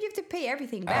 Yeah, but you have to pay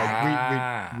everything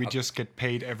back. Like we just get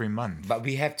paid every month. But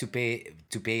we have to pay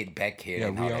it back here. Yeah,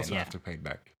 in we Holland. also have to pay it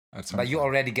back. At some But you point.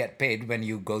 already get paid when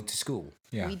you go to school.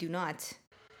 Yeah. We do not.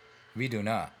 We do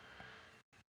not.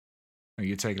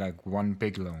 You take like one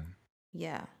big loan.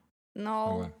 Yeah. Or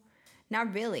No, what?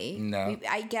 not really. No.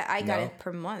 I got No. it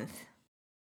per month.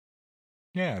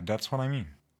 Yeah, that's what I mean.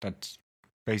 That's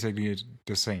basically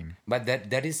the same. But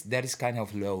that is kind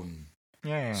of loan.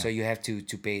 Yeah. So you have to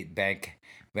pay it back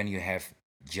when you have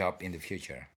job in the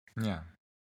future. yeah.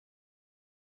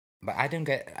 But I don't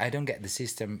get the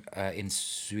system in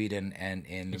Sweden and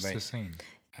in It's the same.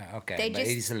 okay. They but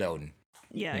just- it is a loan.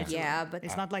 Yeah. It's, Yeah, but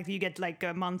it's not like you get like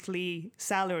a monthly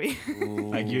salary.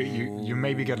 Like you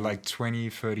maybe get like 20,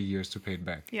 30 years to pay it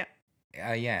back. Yeah.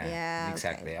 Yeah. Yeah,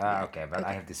 Exactly. okay. Okay. But I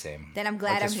Okay. have the same. Then I'm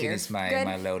glad I I'm just here. finished my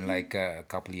Good. loan like a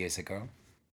couple years ago.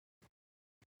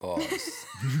 Pause.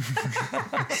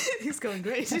 He's going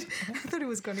great. I thought it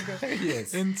was going to go.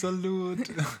 Yes. Interlude.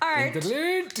 All right.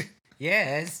 Interlude.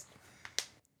 Yes.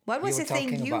 What was You the were thing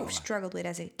talking you about what? struggled with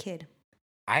as a kid?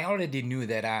 I already knew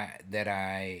that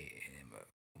I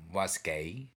was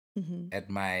gay at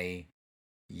my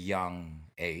young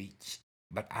age,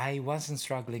 but I wasn't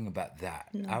struggling about that.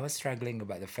 I was struggling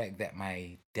about the fact that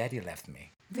my daddy left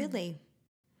me. Really?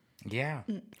 Yeah,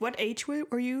 What age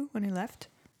were you when you left?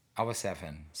 I was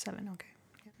 7. 7. Okay.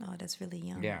 Oh, that's really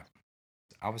young. Yeah,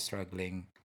 I was struggling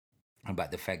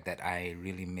about the fact that I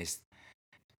really missed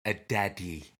a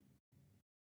daddy,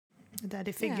 A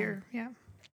daddy figure. Yeah.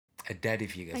 a daddy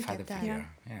figure, I get father that. figure.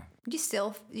 Yeah.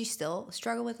 You still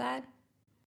struggle with that?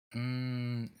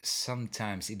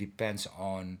 Sometimes it depends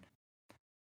on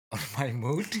my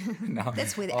mood. No,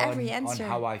 That's with on, every answer. On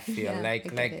how I feel. Yeah, I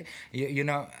get like it. you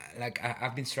know, like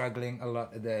I've been struggling a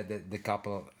lot the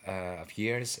couple of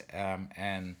years,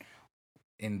 and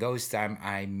in those time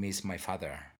I miss my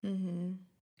father. Mm-hmm.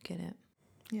 Get it.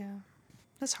 Yeah.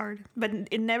 That's hard. But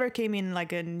it never came in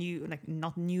like a new, like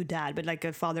not new dad, but like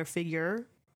a father figure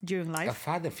during life. A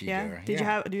father figure.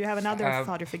 Yeah. Do you have another Uh,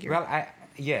 father figure? Well,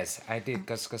 yes, I did,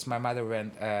 because my mother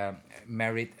went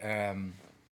married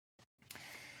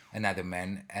another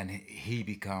man, and he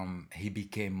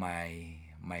became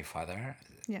my father.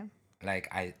 Yeah. Like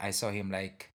I saw him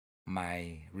like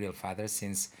my real father,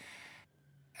 since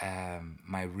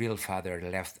my real father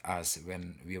left us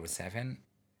when we were 7,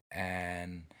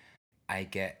 and I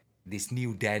get this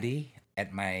new daddy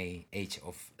at my age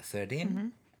of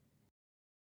 13.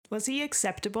 Was he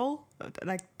acceptable,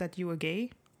 like that you were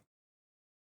gay?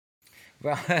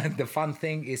 Well, the fun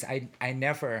thing is I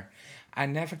never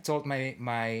told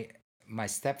my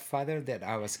stepfather that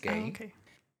I was gay. Oh, okay.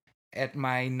 At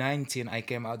my 19, I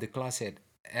came out the closet,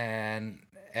 and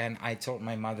I told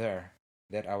my mother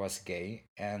that I was gay,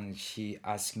 and she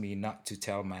asked me not to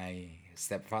tell my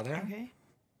stepfather. Okay.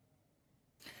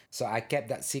 So I kept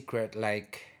that secret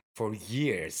like for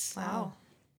years. Wow.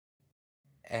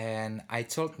 And I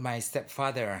told my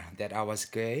stepfather that I was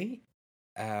gay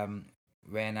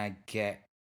when I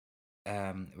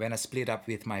split up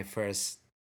with my first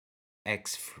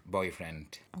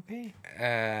ex-boyfriend. Okay.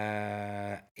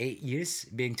 8 years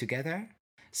being together.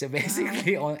 So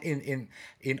basically,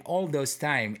 in all those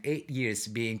time, 8 years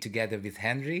being together with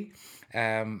Henry,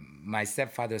 my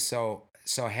stepfather saw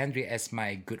Henry as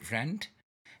my good friend,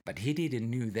 but he didn't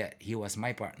knew that he was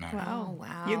my partner. Oh,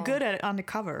 wow. You're good at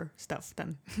undercover stuff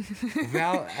then.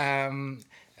 Well,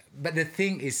 but the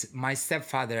thing is, my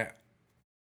stepfather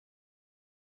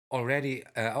already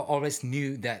always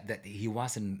knew that he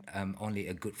wasn't only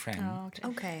a good friend, Oh, okay.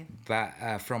 Okay.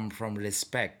 but from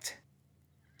respect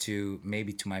to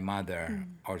maybe to my mother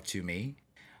or to me,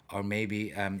 or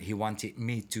maybe he wanted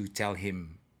me to tell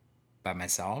him by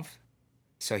myself,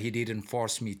 so he didn't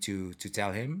force me to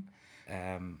tell him.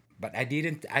 But I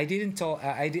didn't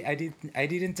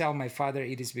tell my father.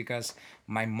 It is because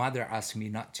my mother asked me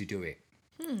not to do it.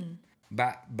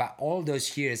 But all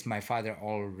those years, my father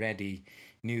already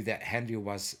knew that Henry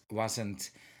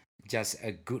wasn't just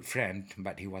a good friend,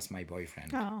 but he was my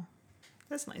boyfriend. Oh,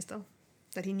 that's nice though.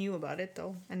 That he knew about it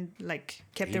though, and like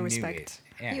kept He the knew respect. it.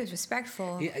 Yeah. He was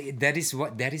respectful. Yeah, that is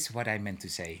what I meant to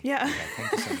say. Yeah.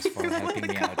 Thank you so much for helping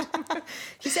me out.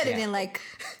 He said it Yeah. in like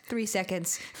 3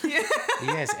 seconds.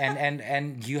 Yes,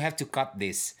 and you have to cut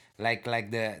this like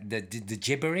the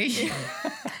gibberish.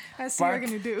 That's what you're part.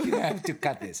 gonna do. You have to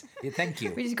cut this. Yeah, thank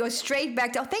you. We just go straight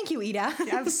back to, oh, thank you, Ida. I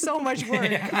have so much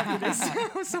work after this.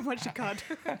 So much to cut.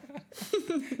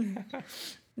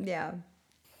 Yeah.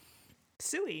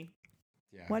 Sui,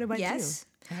 Yeah. what about Yes.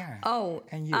 Yeah. Oh,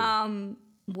 And you?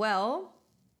 well,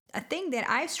 a thing that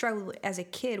I struggled with as a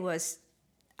kid was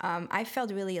I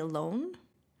felt really alone.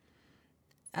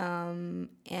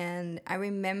 And I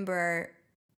remember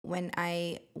when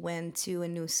I went to a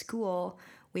new school,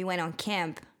 we went on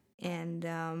camp, and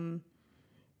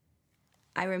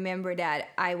I remember that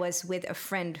I was with a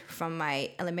friend from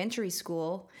my elementary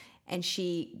school, and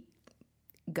she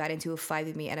got into a fight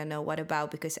with me. I don't know what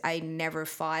about, because I never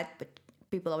fought, but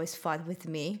people always fought with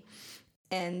me.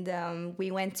 And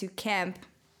we went to camp,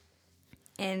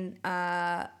 and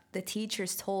the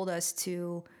teachers told us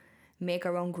to make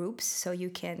our own groups so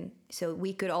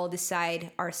we could all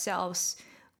decide ourselves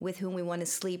with whom we want to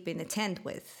sleep in a tent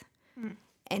with.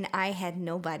 And I had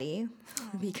nobody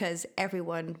because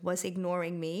everyone was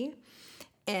ignoring me.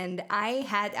 And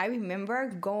I remember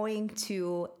going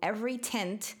to every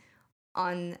tent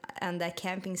on that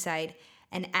camping site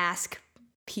and ask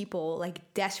people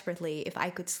like desperately if I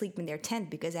could sleep in their tent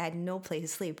because I had no place to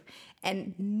sleep.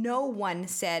 And no one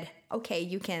said, okay,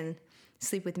 you can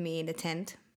sleep with me in the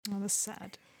tent. Oh, that's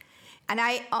sad. And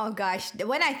oh gosh,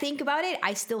 when I think about it,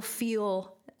 I still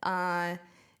feel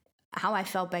how I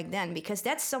felt back then, because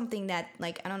that's something that,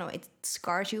 like, I don't know, it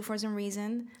scars you for some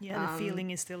reason. Yeah, the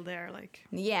feeling is still there. Like,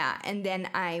 Yeah, and then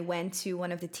I went to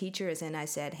one of the teachers and I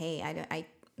said, "Hey,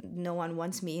 no one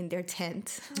wants me in their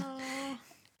tent."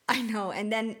 I know,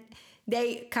 and then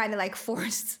they kind of like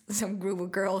forced some group of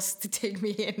girls to take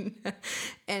me in,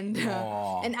 and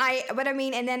I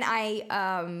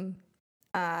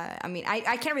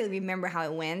can't really remember how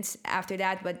it went after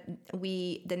that, but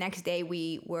the next day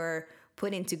we were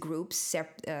put into groups,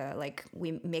 like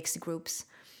we mixed groups,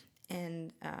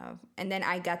 and then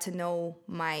I got to know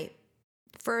my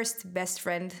first best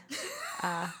friend.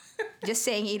 Just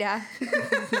saying, Ida.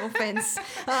 No offense.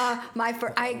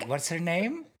 What's her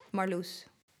name? Marluz.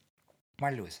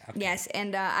 Marluz. Okay. Yes,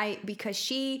 and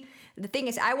the thing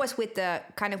is, I was with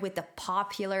the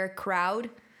popular crowd,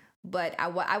 but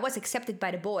I was accepted by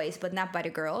the boys, but not by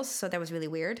the girls, so that was really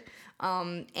weird.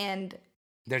 And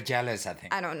They're jealous, I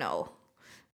think. I don't know.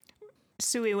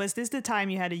 Sui, was this the time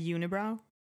you had a unibrow?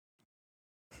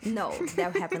 No,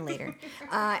 that happened later.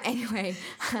 Anyway,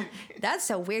 that's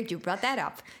so weird you brought that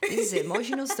up. This is an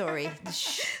emotional story.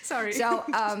 Sorry. So,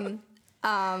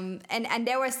 and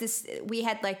there was this, we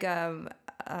had like a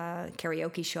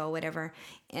karaoke show, whatever,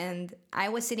 and I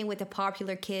was sitting with the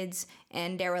popular kids,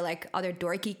 and there were like other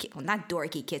dorky kids, well, not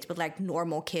dorky kids, but like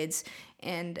normal kids,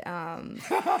 and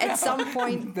at some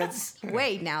point,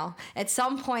 at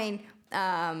some point,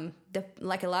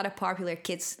 like a lot of popular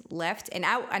kids left, and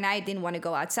I didn't want to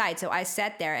go outside, so I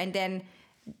sat there, and then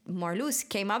Marluz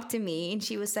came up to me, and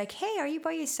she was like, "Hey, are you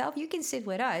by yourself? You can sit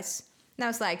with us." And I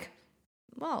was like,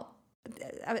 well,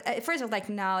 at first I was like,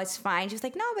 no, it's fine. She was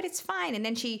like, no, but it's fine. And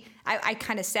then I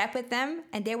kind of sat with them,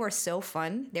 and they were so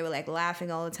fun. They were like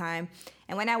laughing all the time.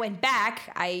 And when I went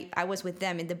back, I was with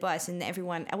them in the bus, and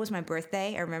everyone, it was my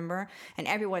birthday, I remember, and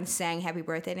everyone sang happy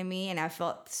birthday to me, and I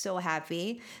felt so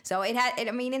happy. So it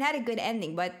had a good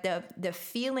ending, but the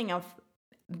feeling of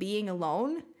being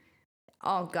alone,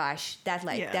 oh gosh,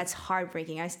 that's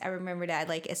heartbreaking. I remember that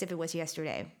like as if it was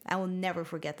yesterday. I will never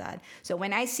forget that. So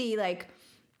when I see like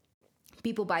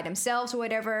people by themselves or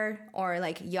whatever, or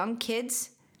like young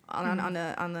kids on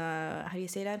the how do you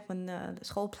say that, when the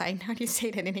schoolplein? How do you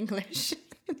say that in English?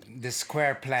 The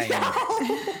square plane.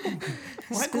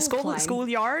 What? The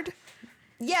schoolyard?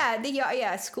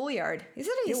 Yeah, schoolyard. Is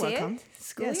that how you You're say welcome. it?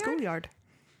 Schoolyard? Yeah, schoolyard.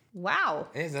 Wow.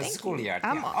 It's a Thank you. schoolyard.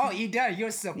 Yeah. Oh, Ida,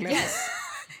 you're so clever. Yes.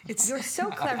 You're so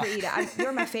clever, Ida.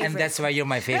 You're my favorite. And that's why you're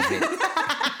my favorite.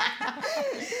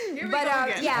 But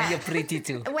And yeah, you're pretty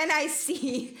too. when I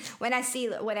see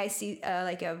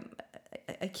like a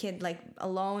kid like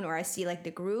alone, or I see like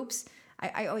the groups,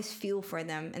 I always feel for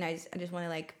them, and I just want to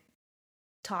like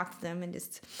talk to them and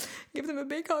just give them a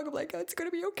big hug. I'm like, oh, it's gonna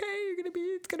be okay.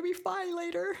 It's gonna be fine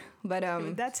later. But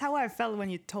That's how I felt when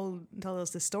you told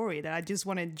us the story. That I just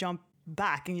want to jump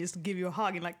back and just give you a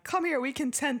hug and like, come here, we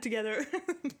can tend together.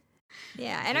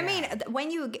 yeah, and I mean, when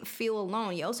you feel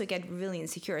alone, you also get really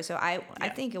insecure. So I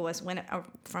think it was when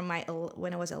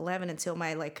when I was 11 until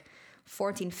my like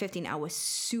 14, 15, I was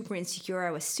super insecure.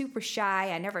 I was super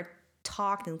shy. I never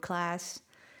talked in class.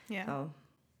 Yeah. So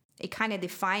it kind of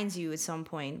defines you at some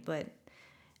point, but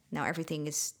now everything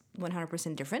is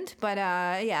 100% different. But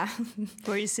yeah.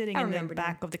 Were you sitting I in the remember that.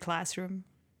 back of the classroom?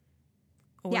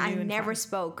 Or Yeah, were I you in never front?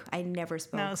 spoke.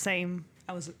 No, same.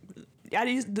 I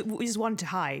just wanted to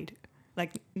hide.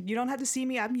 Like, you don't have to see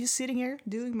me. I'm just sitting here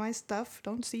doing my stuff.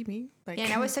 Don't see me. Like, Yeah,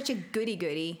 and I was such a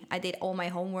goody. I did all my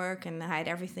homework and I had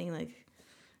everything. Like,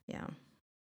 yeah.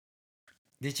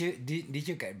 Did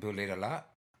you get bullied a lot?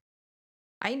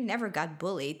 I never got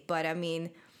bullied, but I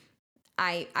mean,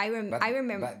 I remember.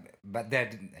 But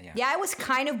that yeah. Yeah, I was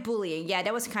kind of bullying. Yeah,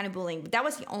 that was kind of bullying. But that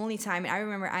was the only time. I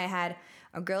remember I had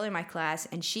a girl in my class,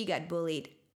 and she got bullied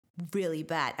really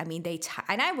bad. I mean,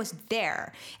 and I was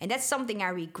there, and that's something I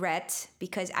regret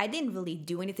because I didn't really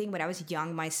do anything, but I was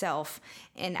young myself,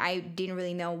 and I didn't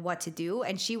really know what to do.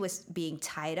 And she was being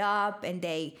tied up, and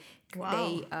they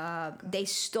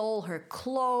stole her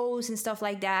clothes and stuff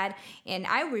like that. And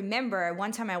I remember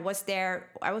one time I was there,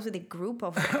 I was with a group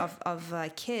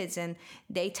of kids, and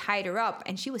they tied her up,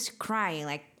 and she was crying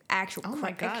like actual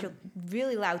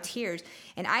really loud tears,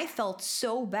 and I felt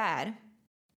so bad.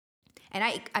 And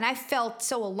I felt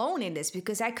so alone in this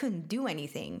because I couldn't do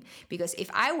anything. Because if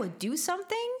I would do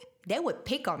something, they would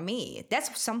pick on me.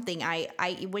 That's something I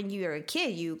when you're a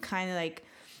kid, you kind of like,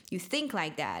 you think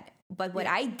like that. But what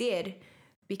I did,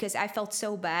 because I felt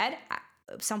so bad,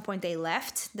 at some point they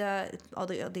left, all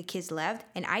the kids left,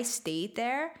 and I stayed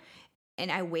there. And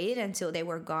I waited until they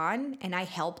were gone, and I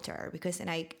helped her because then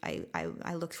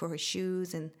I looked for her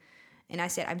shoes, and I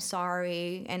said, I'm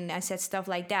sorry, and I said stuff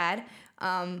like that.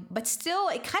 But still,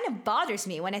 it kind of bothers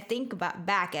me when I think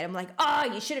back at it. I'm like, oh,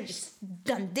 you should have just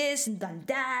done this and done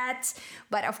that.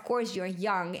 But of course, you're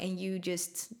young and you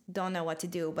just don't know what to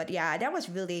do. But yeah, that was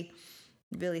really,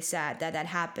 really sad that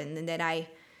happened. And then I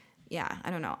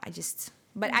don't know.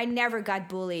 But I never got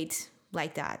bullied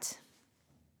like that.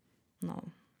 No.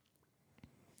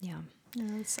 Yeah. Yeah,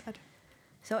 that's sad.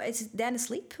 So is Dan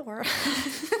asleep or?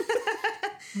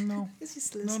 No. It's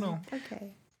just No, listening. no.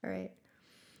 Okay. All right.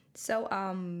 So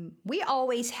we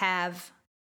always have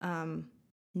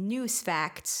news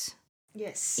facts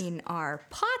Yes. in our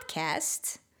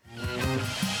podcast.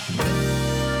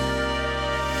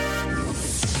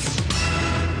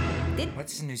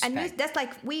 What's news And fact? that's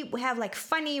like we have like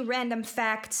funny random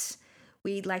facts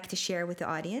we'd like to share with the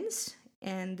audience.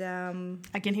 And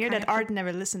I can hear that Art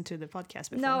never listened to the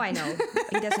podcast before. No, I know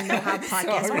he doesn't know how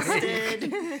podcasts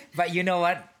work. But you know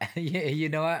what? You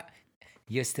know what?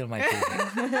 You're still my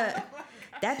favorite.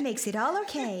 That makes it all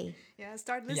okay. Yeah,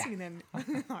 start listening then,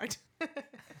 Art.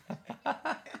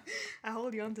 I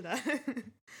hold you on to that.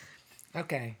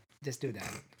 Okay, just do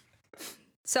that.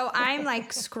 So I'm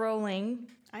like scrolling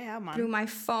I have mine. through my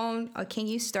phone. Oh, can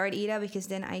you start, Ida? Because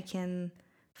then I can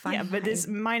find. Yeah, but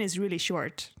mine is really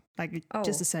short. Like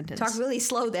just a sentence. Talk really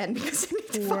slow then, because I need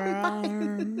to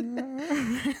find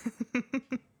mine.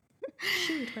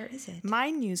 Shoot, where is it? My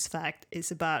news fact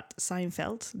is about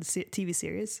Seinfeld, the TV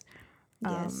series.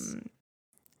 Yes.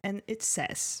 And it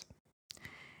says,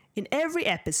 in every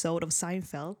episode of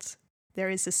Seinfeld, there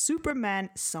is a Superman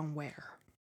somewhere.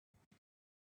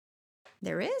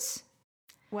 There is?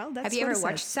 Well, that's Have you what ever it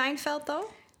watched says. Seinfeld, though?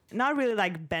 Not really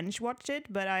like bench watched it,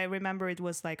 but I remember it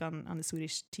was like on the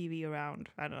Swedish TV around,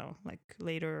 I don't know, like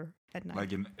later at night.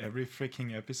 Like in every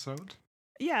freaking episode?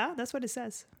 Yeah, that's what it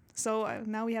says. So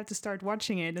now we have to start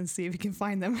watching it and see if we can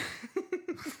find them.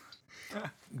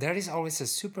 There is always a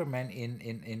Superman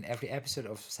in every episode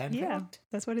of Seinfeld. Yeah,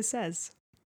 that's what it says.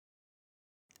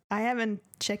 I haven't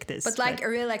checked this. But like,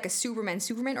 really like a Superman,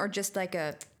 or just like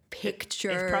a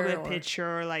picture? It's probably a or-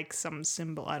 picture or like some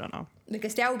symbol. I don't know.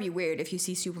 Because that would be weird if you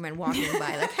see Superman walking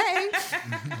by, like, hey.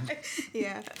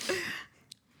 Yeah.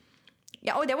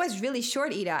 Yeah. Oh, that was really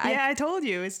short, Ida. Yeah, I told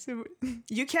you. It's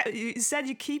you said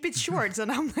you keep it short,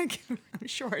 and I'm like, I'm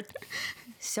short.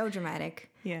 So dramatic.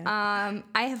 Yeah.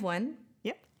 I have one.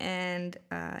 Yep. And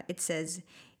it says,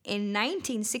 in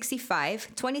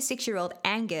 1965, 26-year-old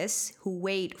Angus, who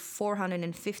weighed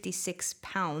 456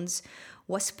 pounds,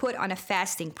 was put on a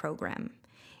fasting program.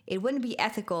 It wouldn't be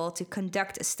ethical to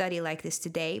conduct a study like this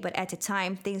today, but at the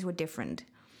time, things were different.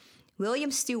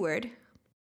 William Stewart,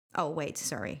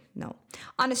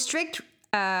 on a strict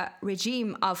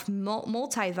regime of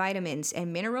multivitamins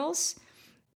and minerals,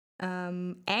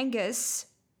 Angus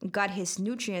got his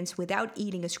nutrients without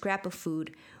eating a scrap of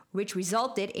food, which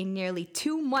resulted in nearly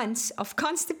 2 months of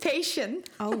constipation.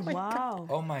 Oh, wow.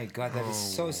 Oh my God, that is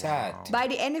so sad. By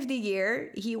the end of the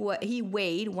year, he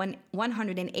weighed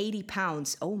 180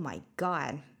 pounds. Oh my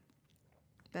God.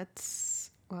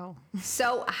 That's, wow.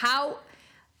 So how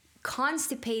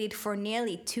constipated for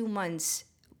nearly 2 months,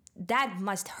 that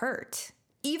must hurt.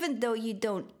 Even though you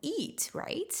don't eat,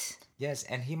 right? Yes,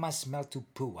 and he must smell to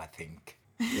poo, I think.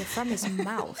 Yeah, from his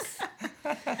mouth.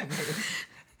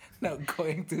 No,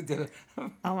 going to the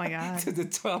Oh my God. to the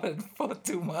toilet for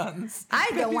 2 months. I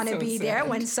don't want to So be there sad.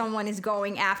 when someone is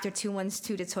going after 2 months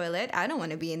to the toilet. I don't want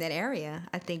to be in that area.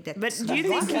 I think that. But do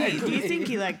you think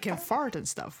he like can fart and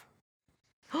stuff?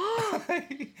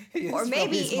 Yes, or from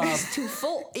maybe his it mouth. is too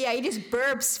full. Yeah, he just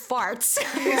burps farts.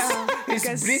 He's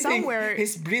because breathing, somewhere-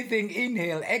 he's breathing,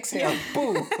 inhale, exhale,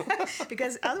 poo.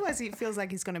 Because otherwise he feels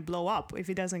like he's gonna blow up if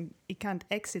he can't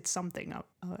exit something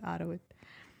out of it.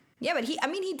 Yeah, but he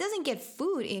doesn't get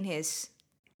food in his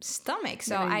stomach.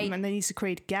 So And then he needs to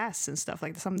create gas and stuff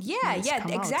like some. Yeah, needs to yeah,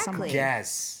 come out exactly. somehow.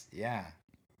 Yes, yeah.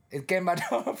 It came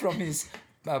out from his,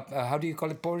 how do you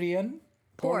call it,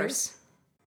 pores.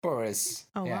 Porous.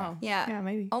 Oh yeah. wow. Yeah. Yeah,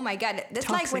 maybe. Oh my God. That's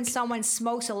like when Toxic. someone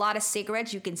smokes a lot of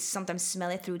cigarettes, you can sometimes smell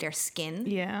it through their skin.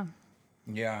 Yeah.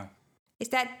 Yeah. Is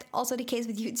that also the case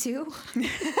with you too?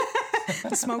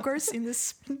 The smokers in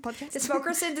this podcast. The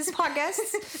smokers in this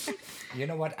podcast? You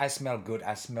know what? I smell good.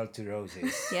 I smell to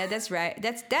roses. Yeah, that's right.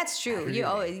 That's true.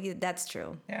 That's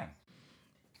true. Yeah.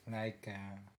 Like,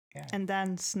 yeah. And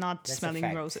Dan's not That's a smelling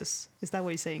fact. roses. Is that what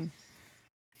you're saying?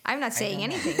 I'm not saying don't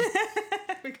know. anything.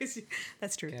 Because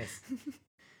that's true. Yes.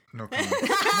 No comment.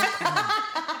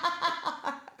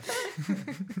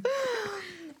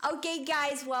 Okay,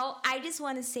 guys. Well, I just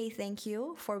want to say thank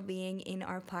you for being in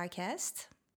our podcast.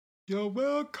 You're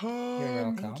welcome. You're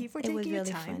welcome. Thank you for It taking was your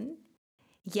really time. fun.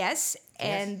 Yes,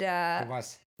 and It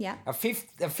was yeah. a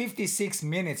 56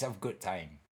 minutes of good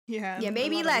time. Yeah. Yeah, a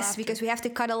maybe lot of less laughter. because we have to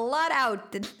cut a lot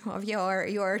out of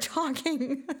your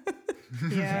talking.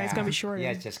 Yeah, it's gonna be shorter.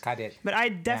 Yeah, just cut it. But I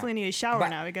definitely need a shower But-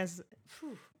 now because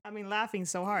I've been laughing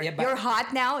so hard. Yeah, but You're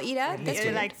hot now, Ida? That's Yeah,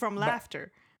 good. like from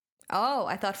laughter. Oh,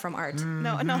 I thought from art.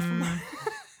 No, not from.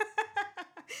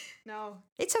 No.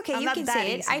 It's okay. I'm You not can that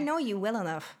say it. I easy. know you well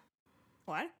enough.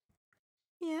 What?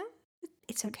 Yeah,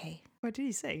 it's okay. What did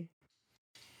he say?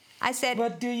 I said.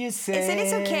 what do you say? I said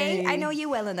it's okay. I know you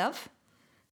well enough.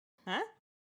 Huh?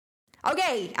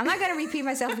 Okay, I'm not gonna repeat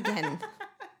myself again.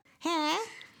 Huh?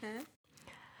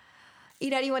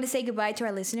 Ida, do you want to say goodbye to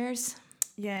our listeners?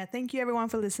 Yeah. Thank you everyone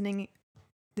for listening.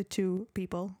 The 2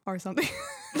 people or something.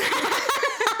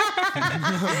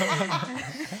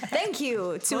 Thank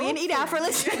you to Ian and Ida for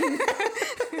listening.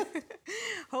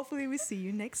 Hopefully we see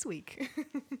you next week.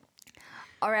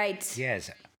 All right. Yes,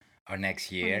 or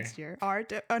next Or year. next year.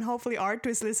 Art and hopefully Art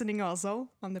is listening also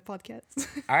on the podcast.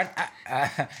 Art,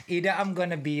 Ida, I'm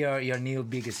gonna be your new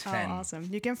biggest Oh, fan. awesome.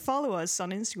 You can follow us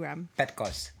on Instagram.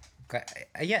 Petkos.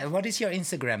 Yeah, what is your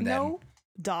Instagram then?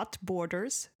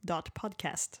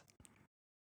 No.borders.podcast.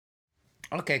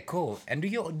 Okay, cool. And do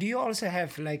you also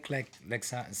have like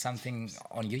something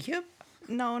on YouTube?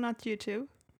 No, not YouTube.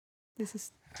 This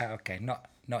is Okay, not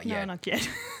no, yet. not yet.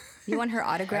 You want her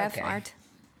autograph, Okay. Art?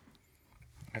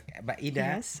 Okay, but Ida,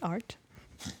 Yes, Art.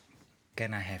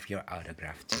 can I have your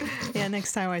autograph too? Yeah,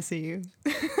 next time I see you,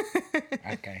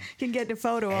 Okay. you can get the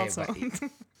photo Hey, also. but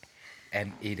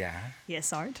and Ida.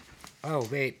 Yes, Art. Oh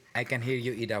wait, I can hear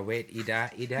you, Ida. Wait,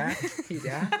 Ida,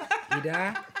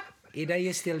 Ida,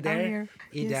 you still there? here.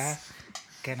 Ida, Yes.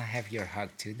 can I have your hug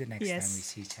too the next time we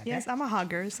see each other? Yes, I'm a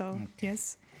hugger, so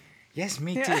yes. Yes,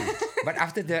 me too. But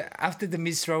after the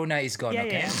Miss Rona is gone, Yeah,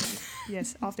 okay? yeah.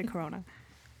 Yes, after Corona.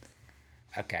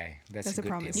 Okay, that's That's a a good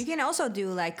promise. You deal. can also do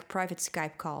like private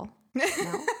Skype call. No?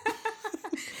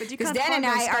 But you Because can't Dan and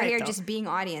hug on I are Skype, here though. just being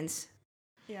audience.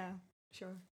 Yeah,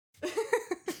 sure.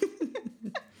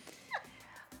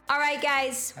 All right,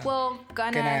 guys. We're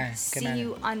gonna Can I- see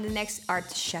you on the next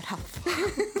Art. Shut up.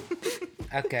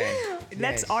 Okay.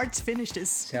 Let's yes. Art finish this.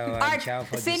 So, Art, ciao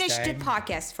for finish this the time.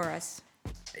 podcast for us.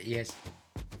 Yes.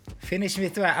 Finish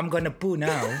with what? I'm gonna poo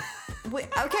now.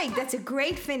 Okay, that's a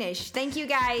great finish. Thank you,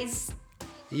 guys.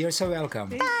 You're so welcome.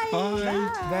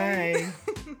 Bye. Bye.